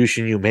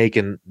contribution you make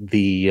and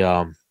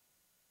the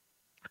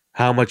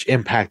how much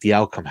impact the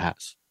outcome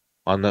has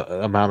on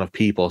the amount of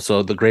people.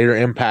 So the greater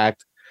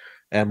impact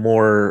and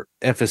more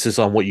emphasis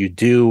on what you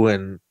do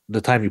and the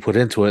time you put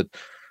into it,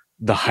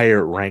 the higher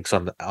it ranks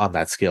on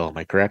that scale. Am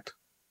I correct?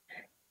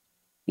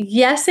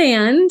 Yes,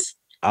 and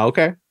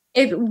okay.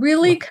 It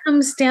really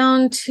comes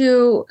down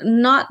to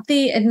not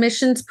the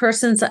admissions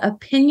person's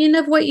opinion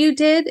of what you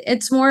did.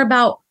 It's more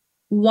about,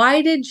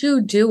 why did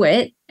you do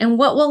it? And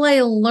what will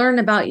I learn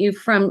about you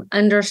from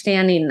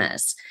understanding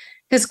this?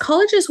 Because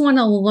colleges want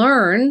to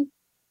learn,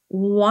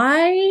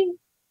 why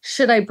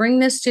should I bring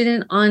this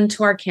student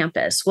onto our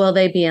campus? Will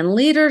they be in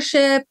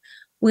leadership?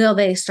 Will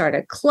they start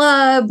a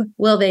club?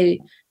 Will they,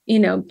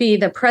 be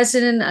the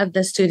president of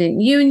the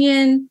student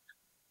union?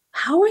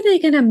 How are they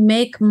going to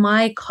make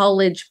my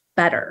college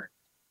better?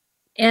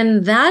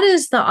 And that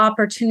is the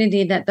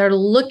opportunity that they're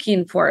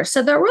looking for.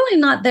 So they're really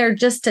not there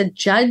just to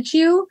judge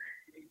you.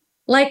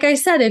 Like I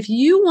said, if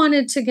you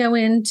wanted to go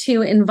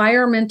into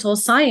environmental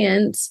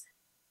science,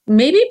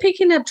 maybe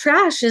picking up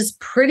trash is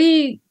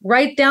pretty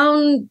right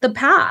down the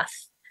path.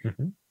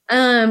 Mm-hmm.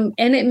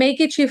 And it may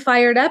get you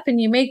fired up, and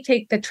you may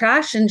take the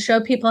trash and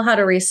show people how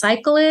to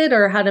recycle it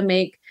or how to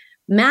make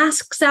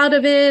masks out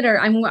of it. Or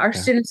our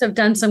students have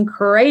done some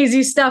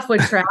crazy stuff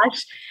with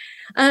trash.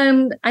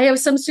 I have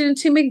some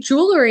students who make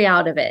jewelry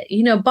out of it,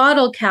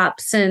 bottle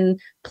caps and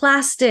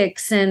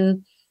plastics,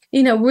 and,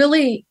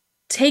 really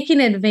taking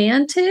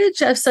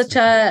advantage of such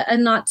a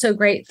not so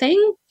great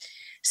thing.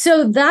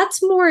 So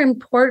that's more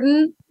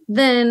important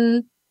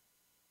than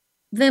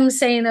them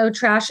saying, oh,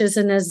 trash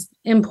isn't as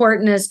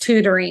important as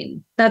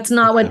tutoring. That's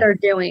not what they're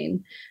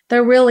doing.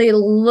 They're really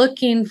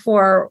looking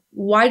for,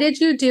 why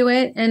did you do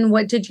it and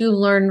what did you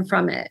learn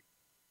from it?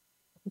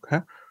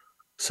 Okay.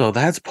 So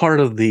that's part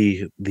of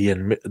the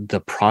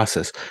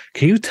process.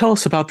 Can you tell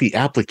us about the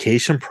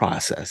application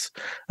process?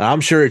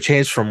 I'm sure it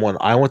changed from when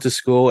I went to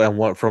school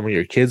and from when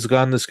your kids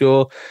gone to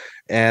school.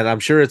 And I'm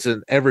sure it's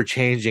an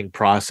ever-changing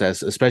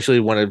process, especially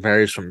when it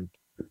varies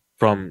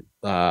from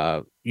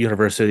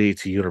university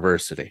to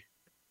university.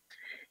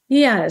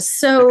 Yes.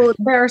 So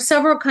there are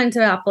several kinds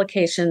of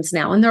applications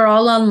now, and they're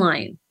all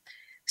online.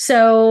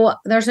 So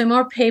there's no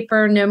more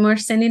paper, no more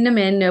sending them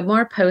in, no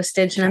more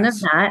postage, none of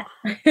that.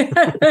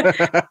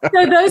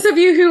 So those of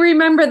you who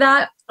remember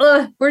that,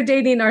 we're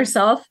dating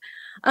ourselves.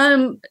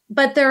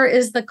 But there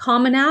is the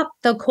Common App,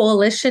 the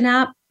Coalition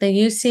app, the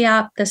UC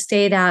app, the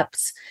state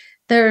apps.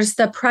 There's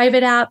the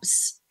private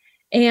apps,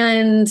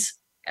 and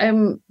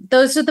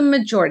those are the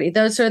majority.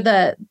 Those are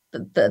the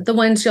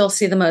ones you'll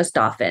see the most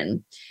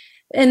often.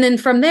 And then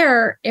from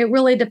there, it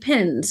really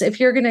depends. If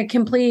you're going to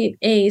complete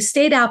a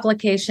state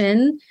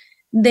application,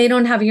 they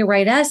don't have you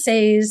write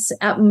essays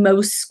at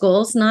most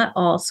schools, not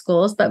all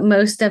schools, but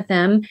most of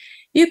them.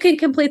 You can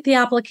complete the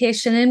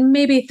application in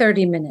maybe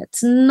 30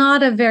 minutes.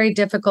 Not a very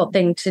difficult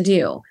thing to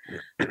do.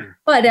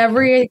 But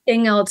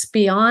everything else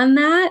beyond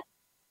that,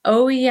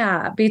 oh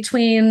yeah,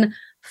 between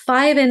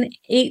 5 and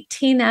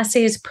 18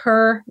 essays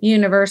per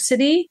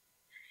university.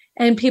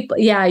 And people,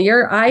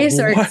 your eyes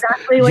are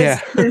exactly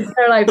what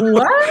they're like,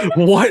 what?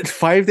 What?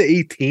 5 to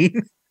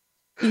 18?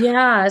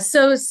 Yeah.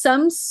 So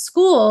some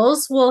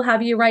schools will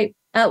have you write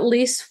at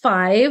least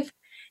 5.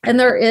 And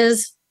there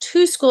is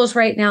 2 schools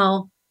right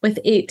now with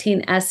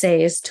 18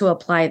 essays to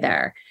apply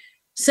there.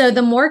 So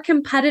the more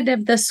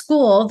competitive the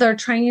school, they're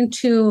trying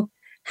to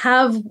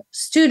have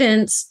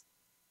students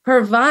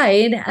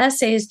provide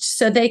essays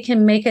so they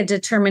can make a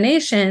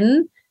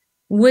determination,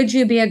 would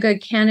you be a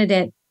good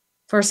candidate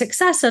for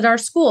success at our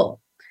school?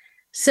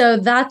 So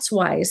that's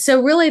why.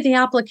 So really the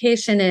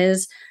application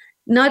is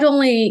not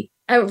only,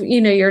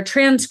 your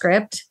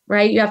transcript,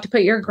 right? You have to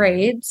put your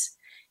grades,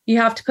 you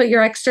have to put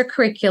your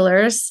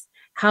extracurriculars.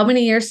 How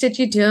many years did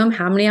you do them?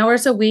 How many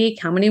hours a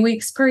week? How many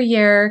weeks per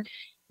year?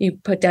 You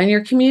put down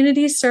your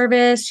community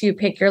service, you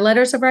pick your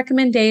letters of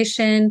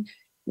recommendation,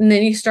 and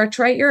then you start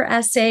to write your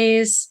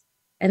essays,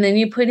 and then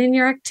you put in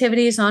your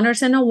activities,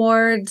 honors, and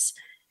awards.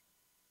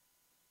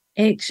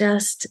 It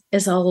just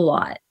is a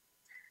lot.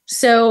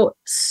 So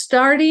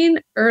starting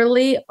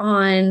early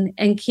on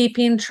and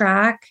keeping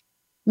track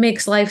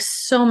makes life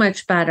so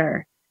much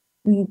better.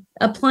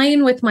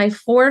 Applying with my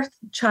fourth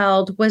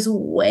child was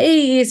way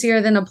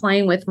easier than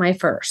applying with my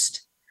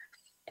first.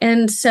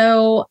 And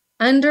so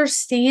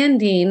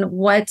understanding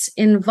what's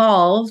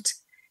involved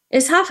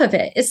is half of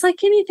it. It's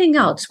like anything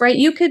else, right?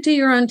 You could do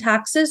your own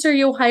taxes or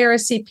you'll hire a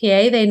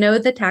CPA. They know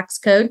the tax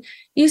code.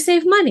 You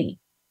save money.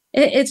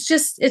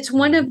 It's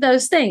one of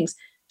those things.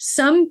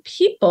 Some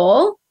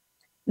people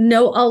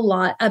know a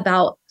lot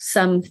about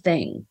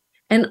something.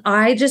 And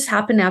I just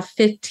happen to have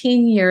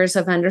 15 years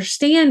of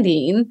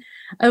understanding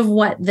of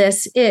what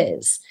this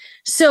is.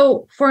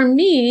 So for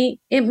me,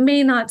 it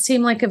may not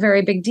seem like a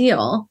very big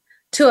deal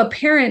to a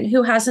parent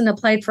who hasn't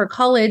applied for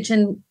college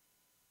in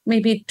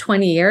maybe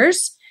 20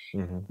 years.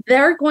 Mm-hmm.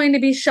 They're going to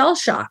be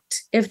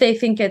shell-shocked if they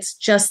think it's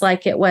just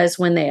like it was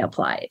when they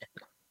applied.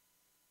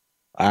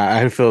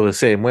 I feel the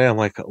same way. I'm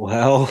like,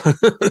 well,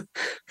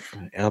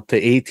 up to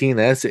 18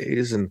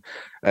 essays. And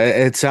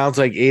it sounds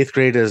like 8th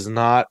grade is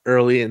not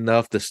early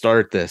enough to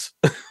start this,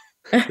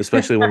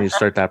 especially when you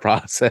start that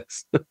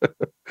process.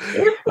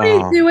 If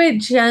we do it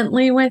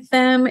gently with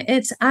them,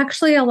 it's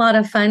actually a lot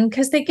of fun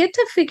because they get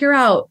to figure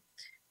out,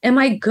 am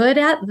I good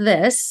at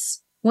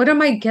this? What are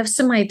my gifts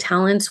and my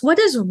talents? What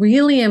is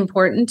really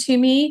important to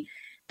me?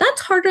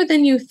 That's harder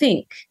than you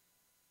think.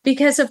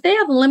 Because if they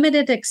have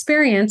limited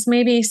experience,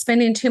 maybe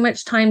spending too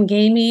much time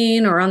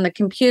gaming or on the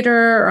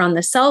computer or on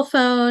the cell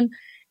phone,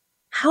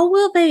 how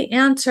will they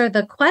answer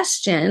the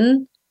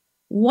question,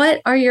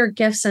 what are your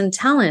gifts and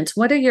talents?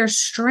 What are your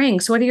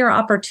strengths? What are your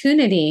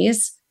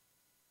opportunities?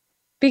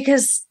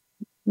 Because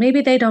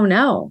maybe they don't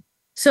know.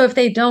 So if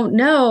they don't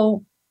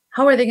know,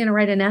 how are they going to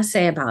write an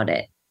essay about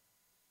it?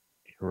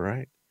 You're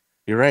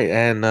right.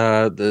 And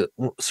the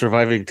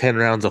surviving 10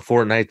 rounds of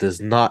Fortnite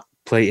does not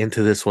play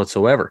into this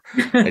whatsoever,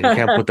 and you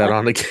can't put that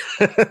on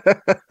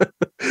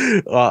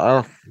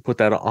put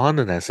that on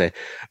an essay.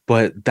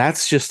 But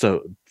that's just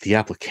the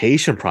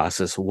application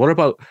process. What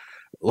about,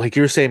 like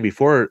you were saying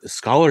before,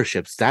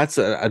 scholarships? That's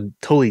a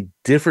totally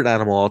different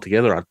animal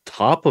altogether on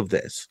top of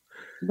this,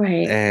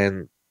 right?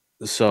 And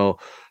so,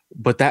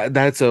 but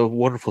that's a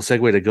wonderful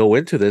segue to go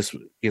into this.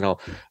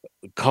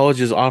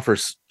 Colleges offer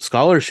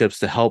scholarships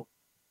to help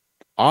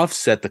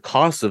offset the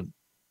cost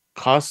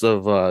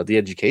of the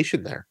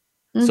education there.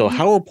 Mm-hmm. So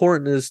how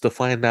important is to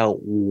find out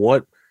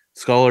what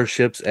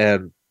scholarships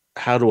and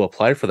how to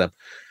apply for them?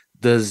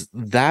 Does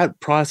that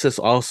process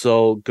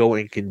also go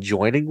in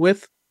conjoining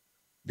with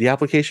the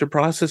application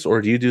process, or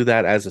do you do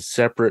that as a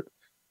separate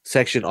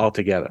section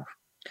altogether?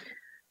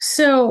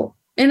 So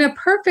in a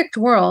perfect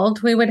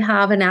world, we would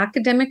have an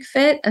academic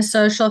fit, a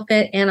social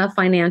fit, and a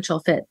financial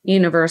fit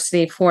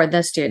university for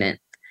the student.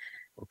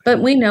 Okay.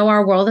 But we know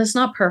our world is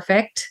not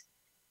perfect,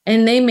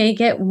 and they may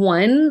get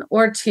one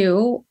or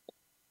two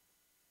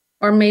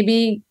or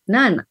maybe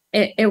none.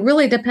 It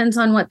really depends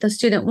on what the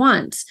student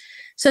wants.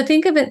 So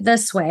think of it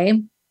this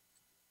way.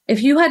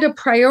 If you had to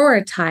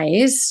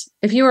prioritize,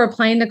 if you were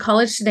applying to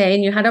college today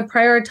and you had to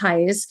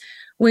prioritize,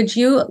 would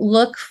you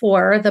look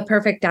for the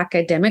perfect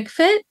academic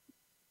fit,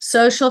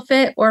 social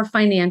fit, or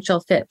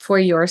financial fit for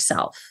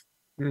yourself?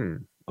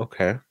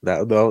 Okay.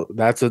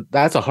 That's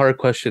a hard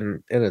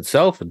question in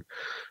itself.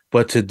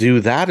 But to do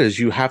that is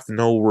you have to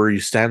know where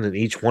you stand in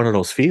each one of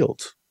those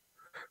fields.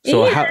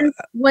 So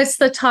what's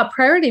the top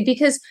priority?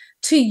 Because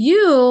to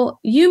you,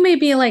 you may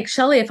be like,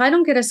 Shellee, if I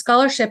don't get a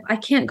scholarship, I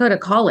can't go to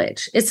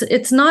college.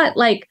 It's not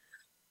like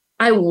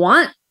I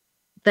want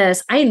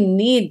this, I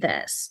need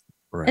this.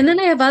 Right. And then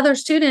I have other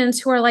students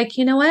who are like,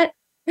 you know what?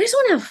 I just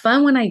want to have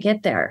fun when I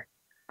get there.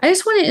 I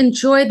just want to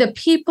enjoy the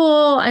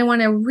people. I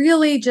want to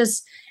really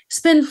just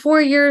spend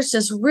 4 years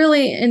just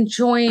really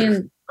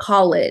enjoying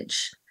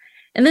college.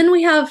 And then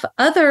we have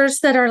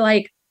others that are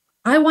like,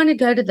 I want to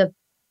go to the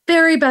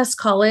very best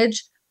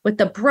college with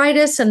the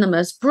brightest and the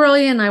most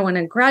brilliant. I want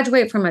to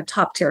graduate from a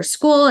top tier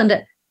school.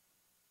 And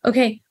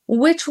okay,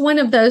 which one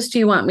of those do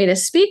you want me to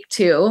speak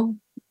to?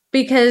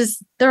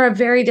 Because they're a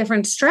very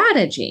different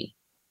strategy.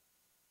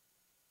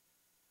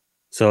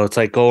 So it's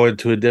like going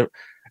to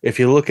if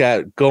you look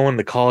at going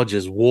to college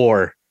as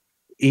war,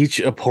 each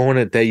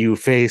opponent that you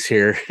face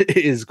here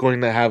is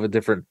going to have a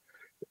different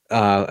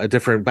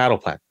battle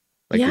plan,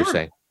 like you're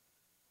saying.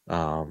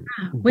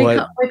 We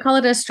call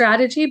it a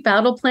strategy.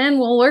 Battle plan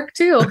will work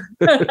too.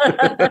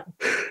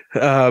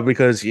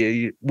 Because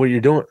what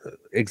you're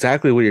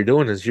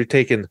doing is you're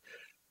taking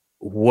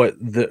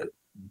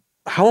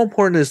how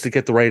important is to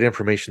get the right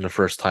information the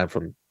first time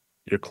from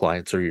your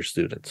clients or your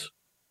students?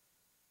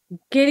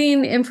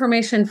 Getting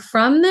information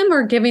from them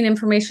or giving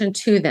information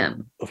to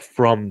them?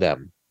 From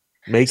them,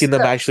 making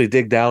them actually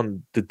dig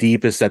down the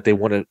deepest that they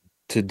wanted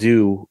to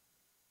do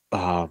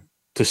to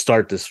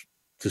start this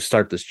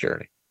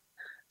journey.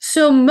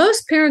 So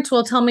most parents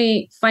will tell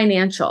me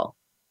financial.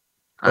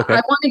 Okay.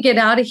 I want to get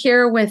out of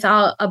here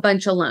without a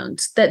bunch of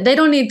loans. That they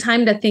don't need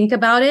time to think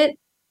about it.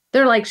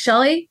 They're like,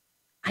 Shellee,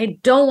 I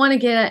don't want to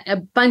get a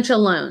bunch of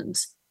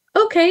loans.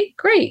 Okay,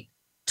 great.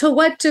 To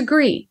what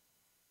degree?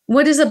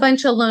 What does a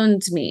bunch of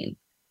loans mean?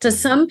 To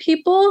some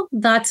people,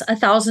 that's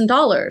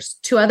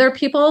 $1,000. To other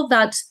people,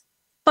 that's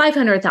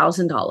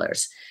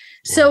 $500,000.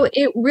 So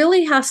it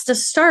really has to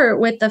start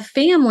with the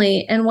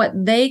family and what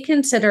they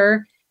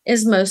consider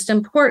is most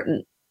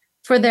important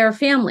for their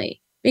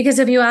family. Because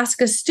if you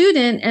ask a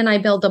student and I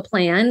build a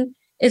plan,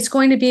 it's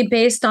going to be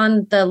based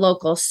on the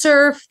local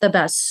surf, the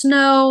best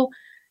snow,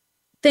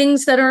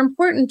 things that are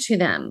important to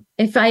them.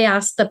 If I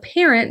ask the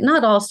parent,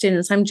 not all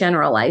students, I'm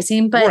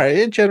generalizing, but right,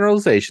 in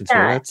generalizations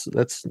here,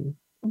 that's.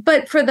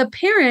 But for the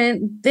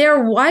parent,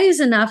 they're wise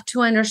enough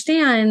to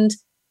understand,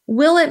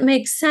 will it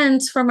make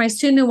sense for my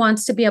student who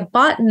wants to be a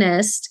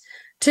botanist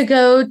to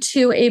go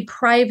to a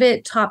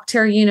private top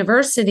tier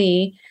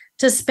university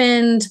to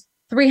spend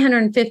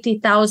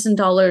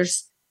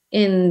 $350,000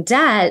 in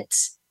debt?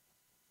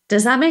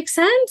 Does that make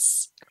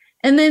sense?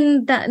 And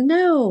then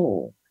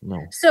no.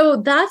 So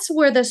that's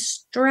where the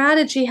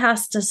strategy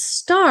has to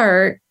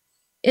start,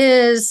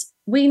 is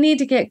we need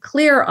to get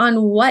clear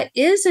on what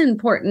is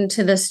important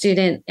to the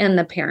student and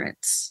the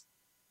parents.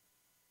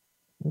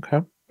 Okay.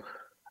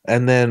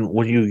 And then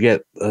when you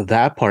get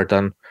that part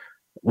done,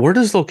 where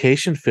does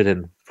location fit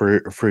in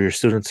for your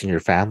students and your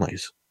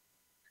families?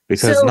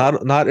 Because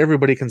not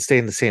everybody can stay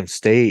in the same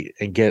state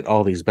and get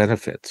all these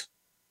benefits.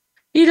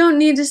 You don't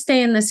need to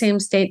stay in the same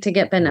state to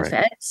get benefits.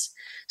 Right.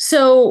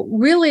 So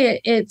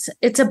really,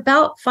 it's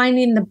about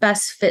finding the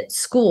best fit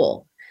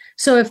school.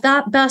 So if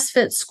that best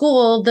fit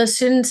school, the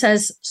student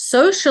says,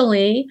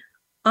 socially,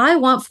 I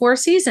want 4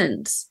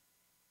 seasons.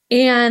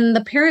 And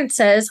the parent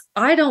says,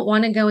 I don't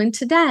want to go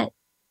into debt.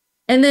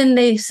 And then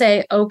they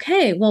say,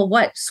 okay, well,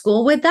 what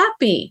school would that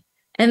be?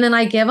 And then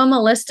I give them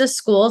a list of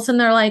schools and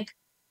they're like,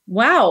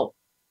 wow,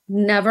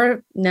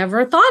 never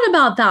thought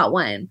about that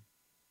one.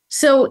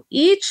 So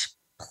each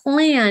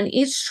plan,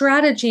 each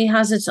strategy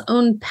has its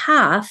own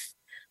path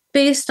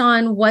based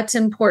on what's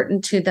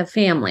important to the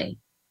family.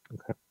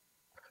 Okay.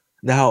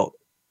 Now,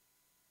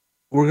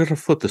 we're going to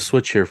flip the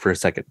switch here for a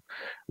second.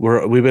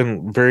 We've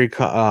been very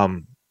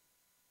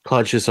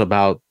conscious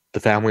about the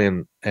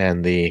family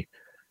and the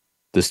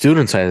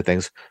student side of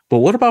things, but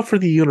what about for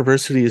the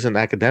universities and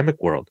academic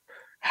world?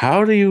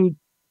 How do you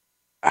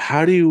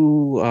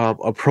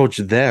approach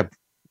them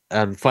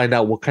and find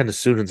out what kind of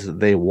students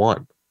they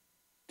want?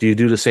 Do you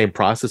do the same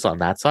process on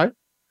that side?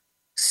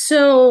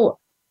 So,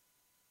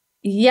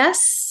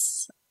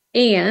 yes.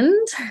 And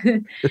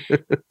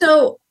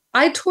so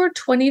I toured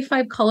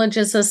 25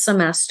 colleges a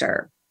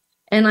semester,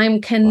 and I'm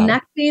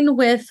connecting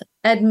with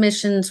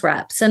admissions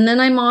reps, and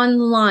then I'm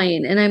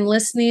online and I'm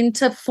listening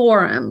to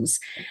forums,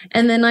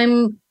 and then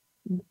I'm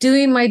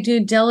doing my due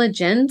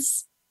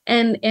diligence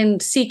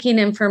and seeking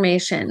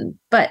information.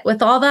 But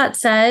with all that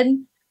said,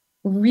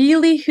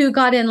 really who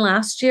got in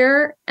last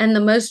year and the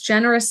most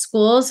generous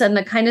schools and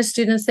the kind of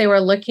students they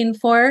were looking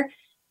for,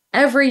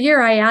 every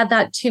year I add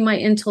that to my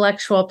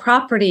intellectual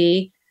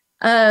property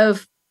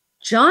of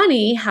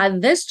Johnny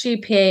had this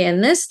GPA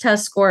and this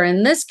test score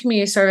and this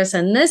community service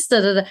and this,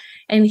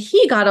 and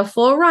he got a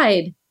full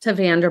ride to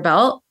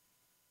Vanderbilt.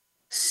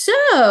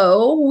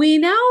 So we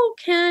now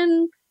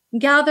can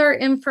gather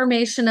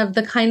information of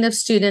the kind of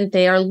student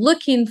they are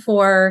looking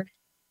for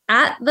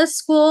at the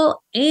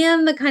school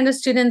and the kind of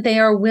student they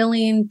are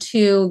willing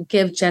to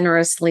give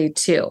generously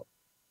to.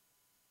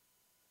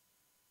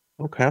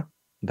 Okay.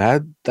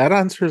 That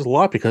answers a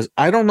lot, because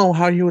I don't know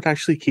how you would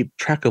actually keep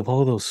track of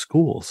all those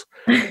schools,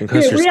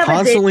 because there's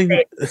constantly.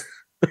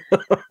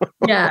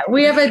 Yeah,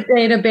 we have a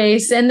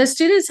database and the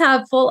students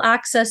have full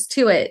access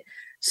to it.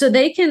 So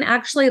they can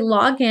actually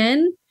log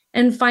in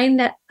and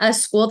find a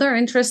school they're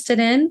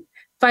interested in,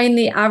 find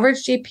the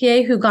average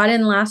GPA who got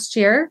in last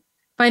year,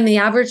 find the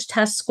average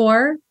test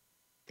score,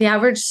 the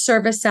average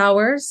service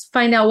hours,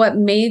 find out what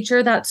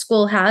major that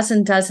school has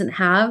and doesn't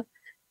have.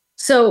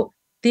 So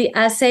the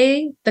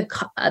essay,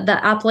 the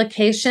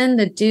application,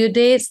 the due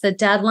dates, the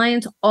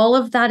deadlines, all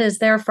of that is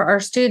there for our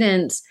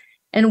students,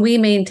 and we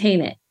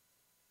maintain it.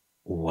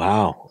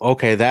 Wow.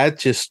 Okay, that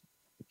just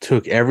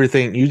took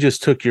everything. You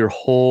just took your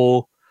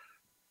whole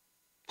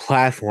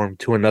platform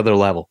to another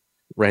level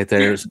right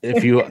there.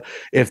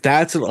 If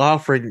that's an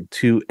offering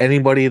to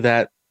anybody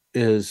that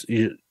is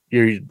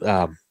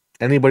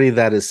anybody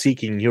that is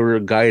seeking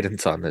your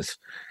guidance on this,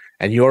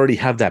 and you already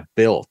have that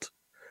built,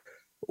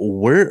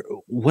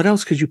 what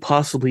else could you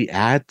possibly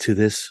add to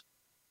this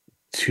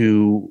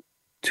to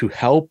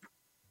help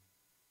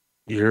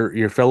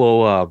your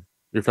fellow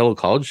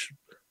college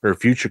or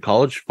future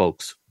college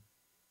folks?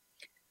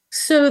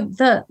 So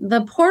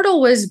the portal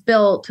was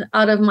built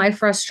out of my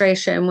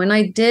frustration. When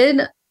I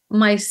did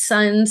my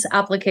son's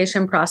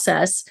application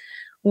process,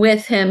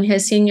 with him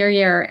his senior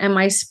year, and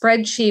my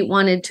spreadsheet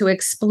wanted to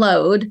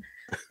explode.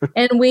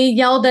 And we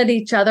yelled at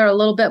each other a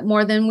little bit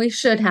more than we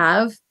should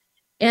have.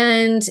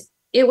 And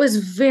it was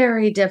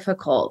very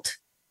difficult.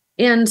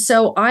 And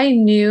so I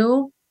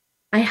knew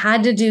I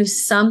had to do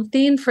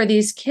something for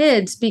these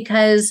kids,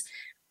 because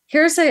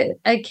here's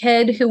a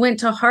kid who went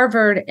to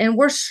Harvard, and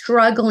we're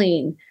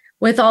struggling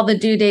with all the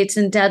due dates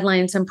and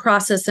deadlines and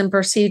process and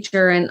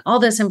procedure and all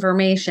this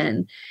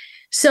information.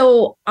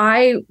 So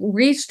I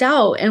reached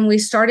out and we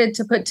started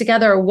to put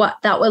together what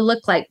that would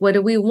look like. What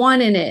do we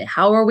want in it?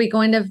 How are we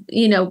going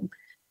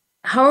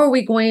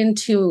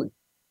to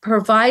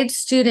provide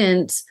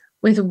students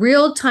with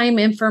real-time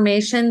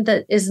information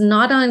that is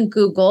not on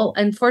Google?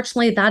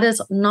 Unfortunately, that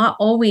is not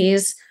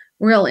always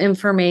real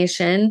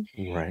information.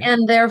 Right.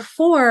 And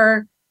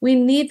therefore, we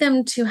need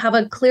them to have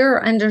a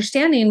clearer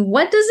understanding.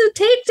 What does it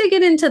take to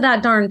get into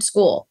that darn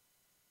school?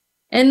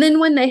 And then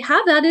when they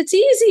have that, it's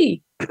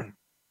easy.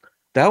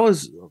 That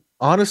was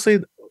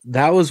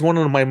one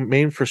of my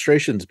main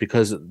frustrations,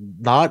 because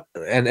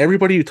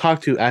everybody you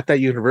talked to at that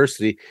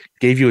university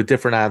gave you a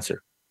different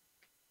answer.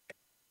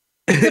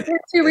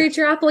 To read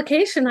your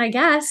application, I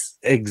guess.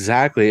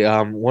 Exactly.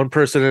 One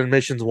person in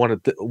admissions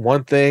wanted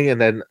one thing,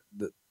 and then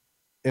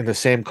in the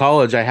same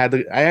college, I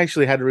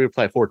actually had to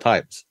reapply 4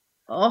 times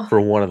for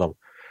one of them,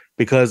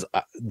 because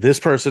this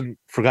person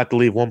forgot to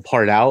leave one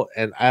part out,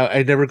 and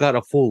I never got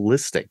a full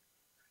listing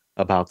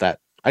about that.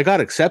 I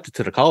got accepted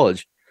to the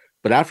college,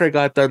 but after I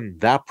got done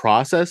that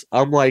process,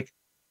 I'm like,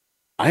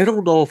 I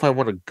don't know if I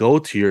want to go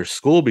to your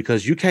school,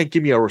 because you can't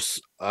give me a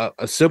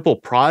simple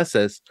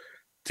process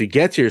to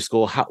get to your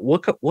school.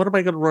 What am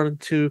I going to run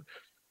into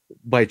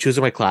by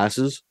choosing my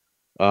classes,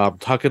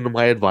 talking to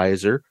my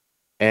advisor,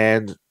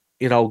 and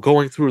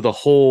going through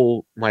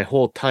my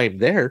whole time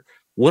there?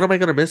 What am I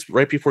going to miss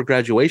right before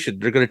graduation?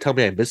 They're going to tell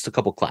me I missed a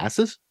couple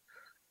classes.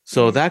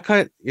 So that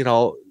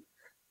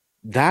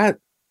that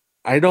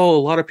I know a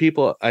lot of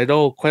people. I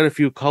know quite a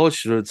few college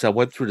students that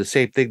went through the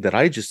same thing that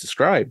I just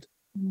described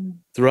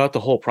throughout the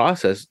whole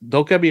process.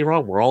 Don't get me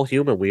wrong; we're all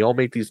human. We all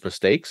make these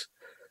mistakes.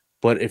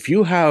 But if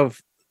you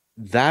have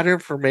that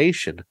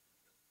information,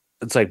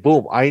 it's like,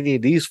 boom, I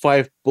need these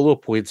 5 bullet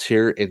points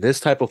here in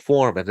this type of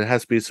form, and it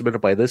has to be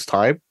submitted by this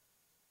time.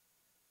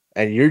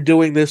 And you're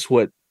doing this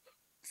with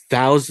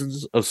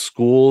thousands of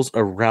schools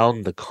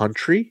around the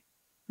country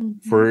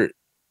for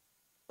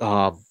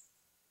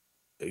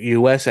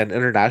U.S. and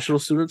international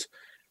students,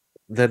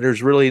 then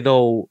there's really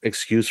no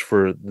excuse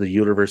for the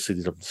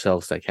universities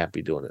themselves that can't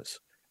be doing this.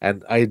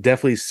 And I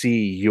definitely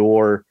see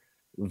your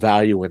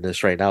value in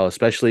this right now,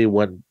 especially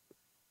when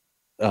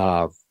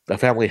a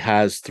family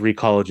has 3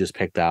 colleges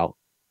picked out,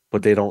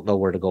 but they don't know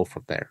where to go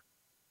from there.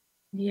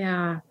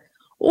 Yeah.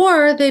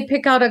 Or they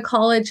pick out a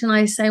college and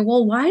I say,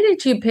 well, why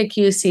did you pick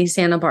UC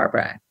Santa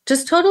Barbara?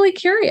 Just totally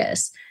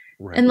curious.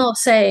 Right. And they'll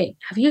say,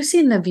 have you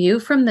seen the view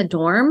from the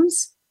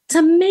dorms? It's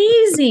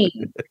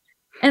amazing.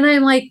 And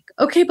I'm like,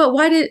 okay, but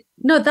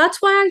no, that's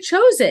why I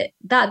chose it.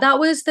 That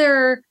was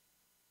their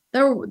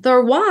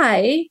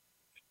why.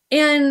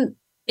 And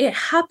it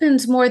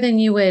happens more than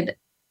you would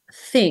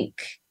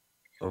think.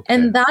 Okay.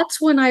 And that's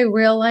when I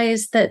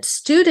realized that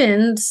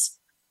students,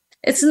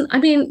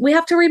 we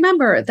have to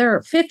remember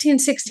they're 15,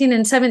 16,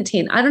 and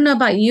 17. I don't know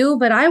about you,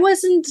 but I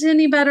wasn't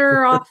any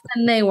better off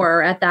than they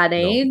were at that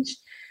age.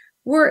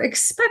 We're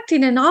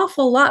expecting an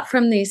awful lot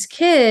from these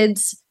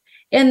kids.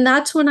 And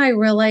that's when I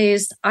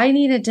realized I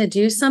needed to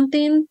do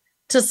something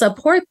to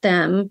support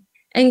them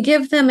and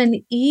give them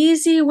an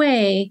easy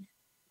way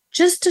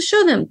just to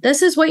show them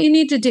this is what you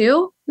need to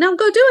do. Now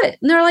go do it.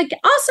 And they're like,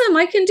 awesome,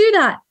 I can do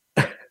that.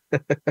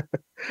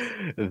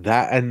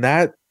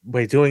 that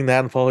by doing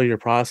that and following your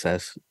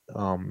process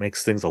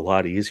makes things a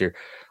lot easier.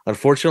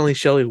 Unfortunately,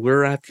 Shellee,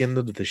 we're at the end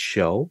of the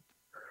show.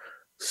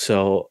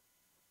 So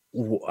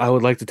I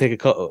would like to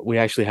take we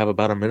actually have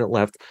about a minute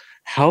left.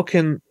 How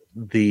can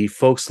the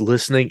folks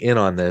listening in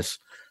on this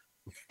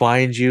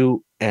find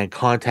you and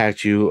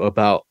contact you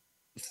about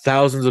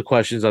thousands of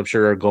questions I'm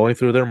sure are going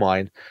through their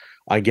mind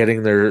on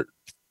getting their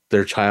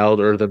child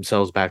or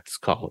themselves back to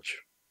college?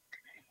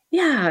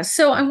 Yeah,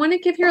 so I want to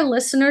give your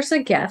listeners a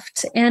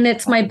gift, and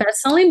it's my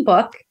best-selling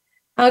book,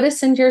 How to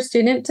Send Your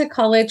Student to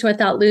College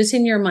Without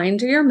Losing Your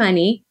Mind or Your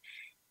Money.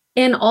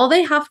 And all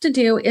they have to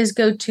do is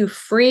go to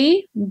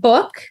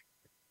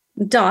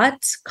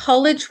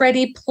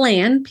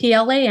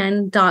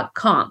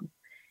freebook.collegereadyplan.com.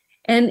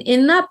 And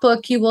in that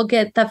book, you will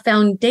get the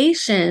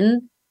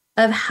foundation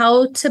of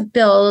how to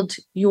build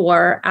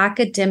your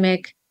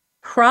academic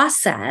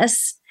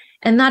process.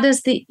 And that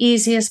is the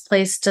easiest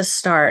place to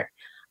start.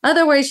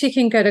 Otherwise, you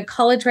can go to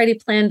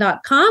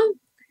collegereadyplan.com,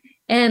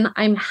 and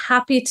I'm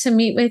happy to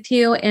meet with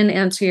you and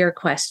answer your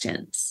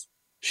questions.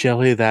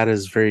 Shellee, that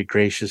is very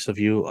gracious of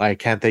you. I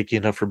can't thank you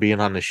enough for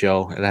being on the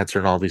show and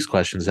answering all these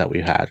questions that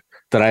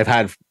I've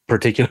had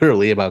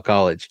particularly about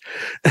college.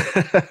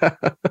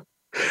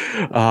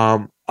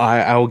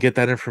 I will get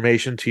that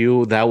information to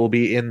you. That will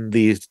be in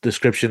the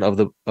description of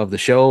the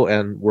show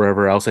and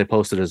wherever else I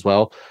post it as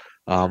well,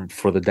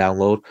 for the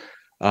download.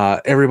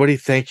 Everybody,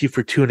 thank you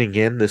for tuning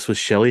in. This was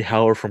Shellee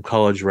Howard from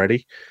College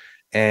Ready.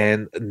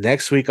 And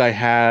next week, I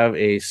have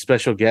a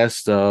special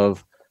guest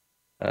of,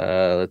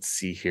 let's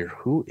see here.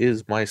 Who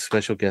is my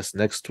special guest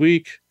next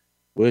week?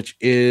 Which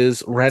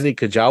is Randy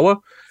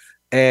Kajawa.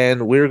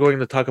 And we're going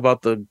to talk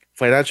about the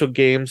financial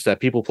games that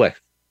people play.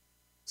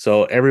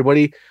 So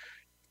everybody,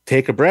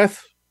 take a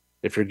breath.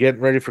 If you're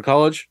getting ready for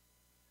college,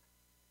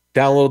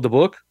 download the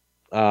book.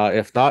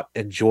 If not,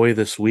 enjoy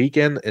this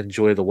weekend,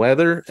 enjoy the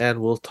weather, and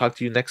we'll talk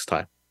to you next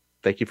time.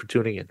 Thank you for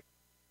tuning in.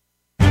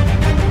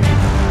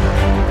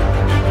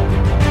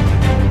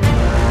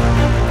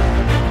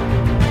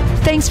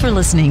 Thanks for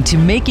listening to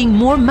Making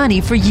More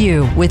Money for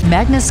You with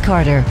Magnus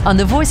Carter on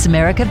the Voice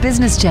America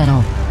Business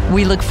Channel.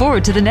 We look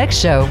forward to the next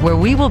show where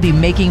we will be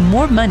making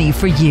more money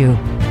for you.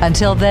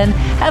 Until then,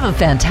 have a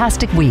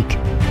fantastic week.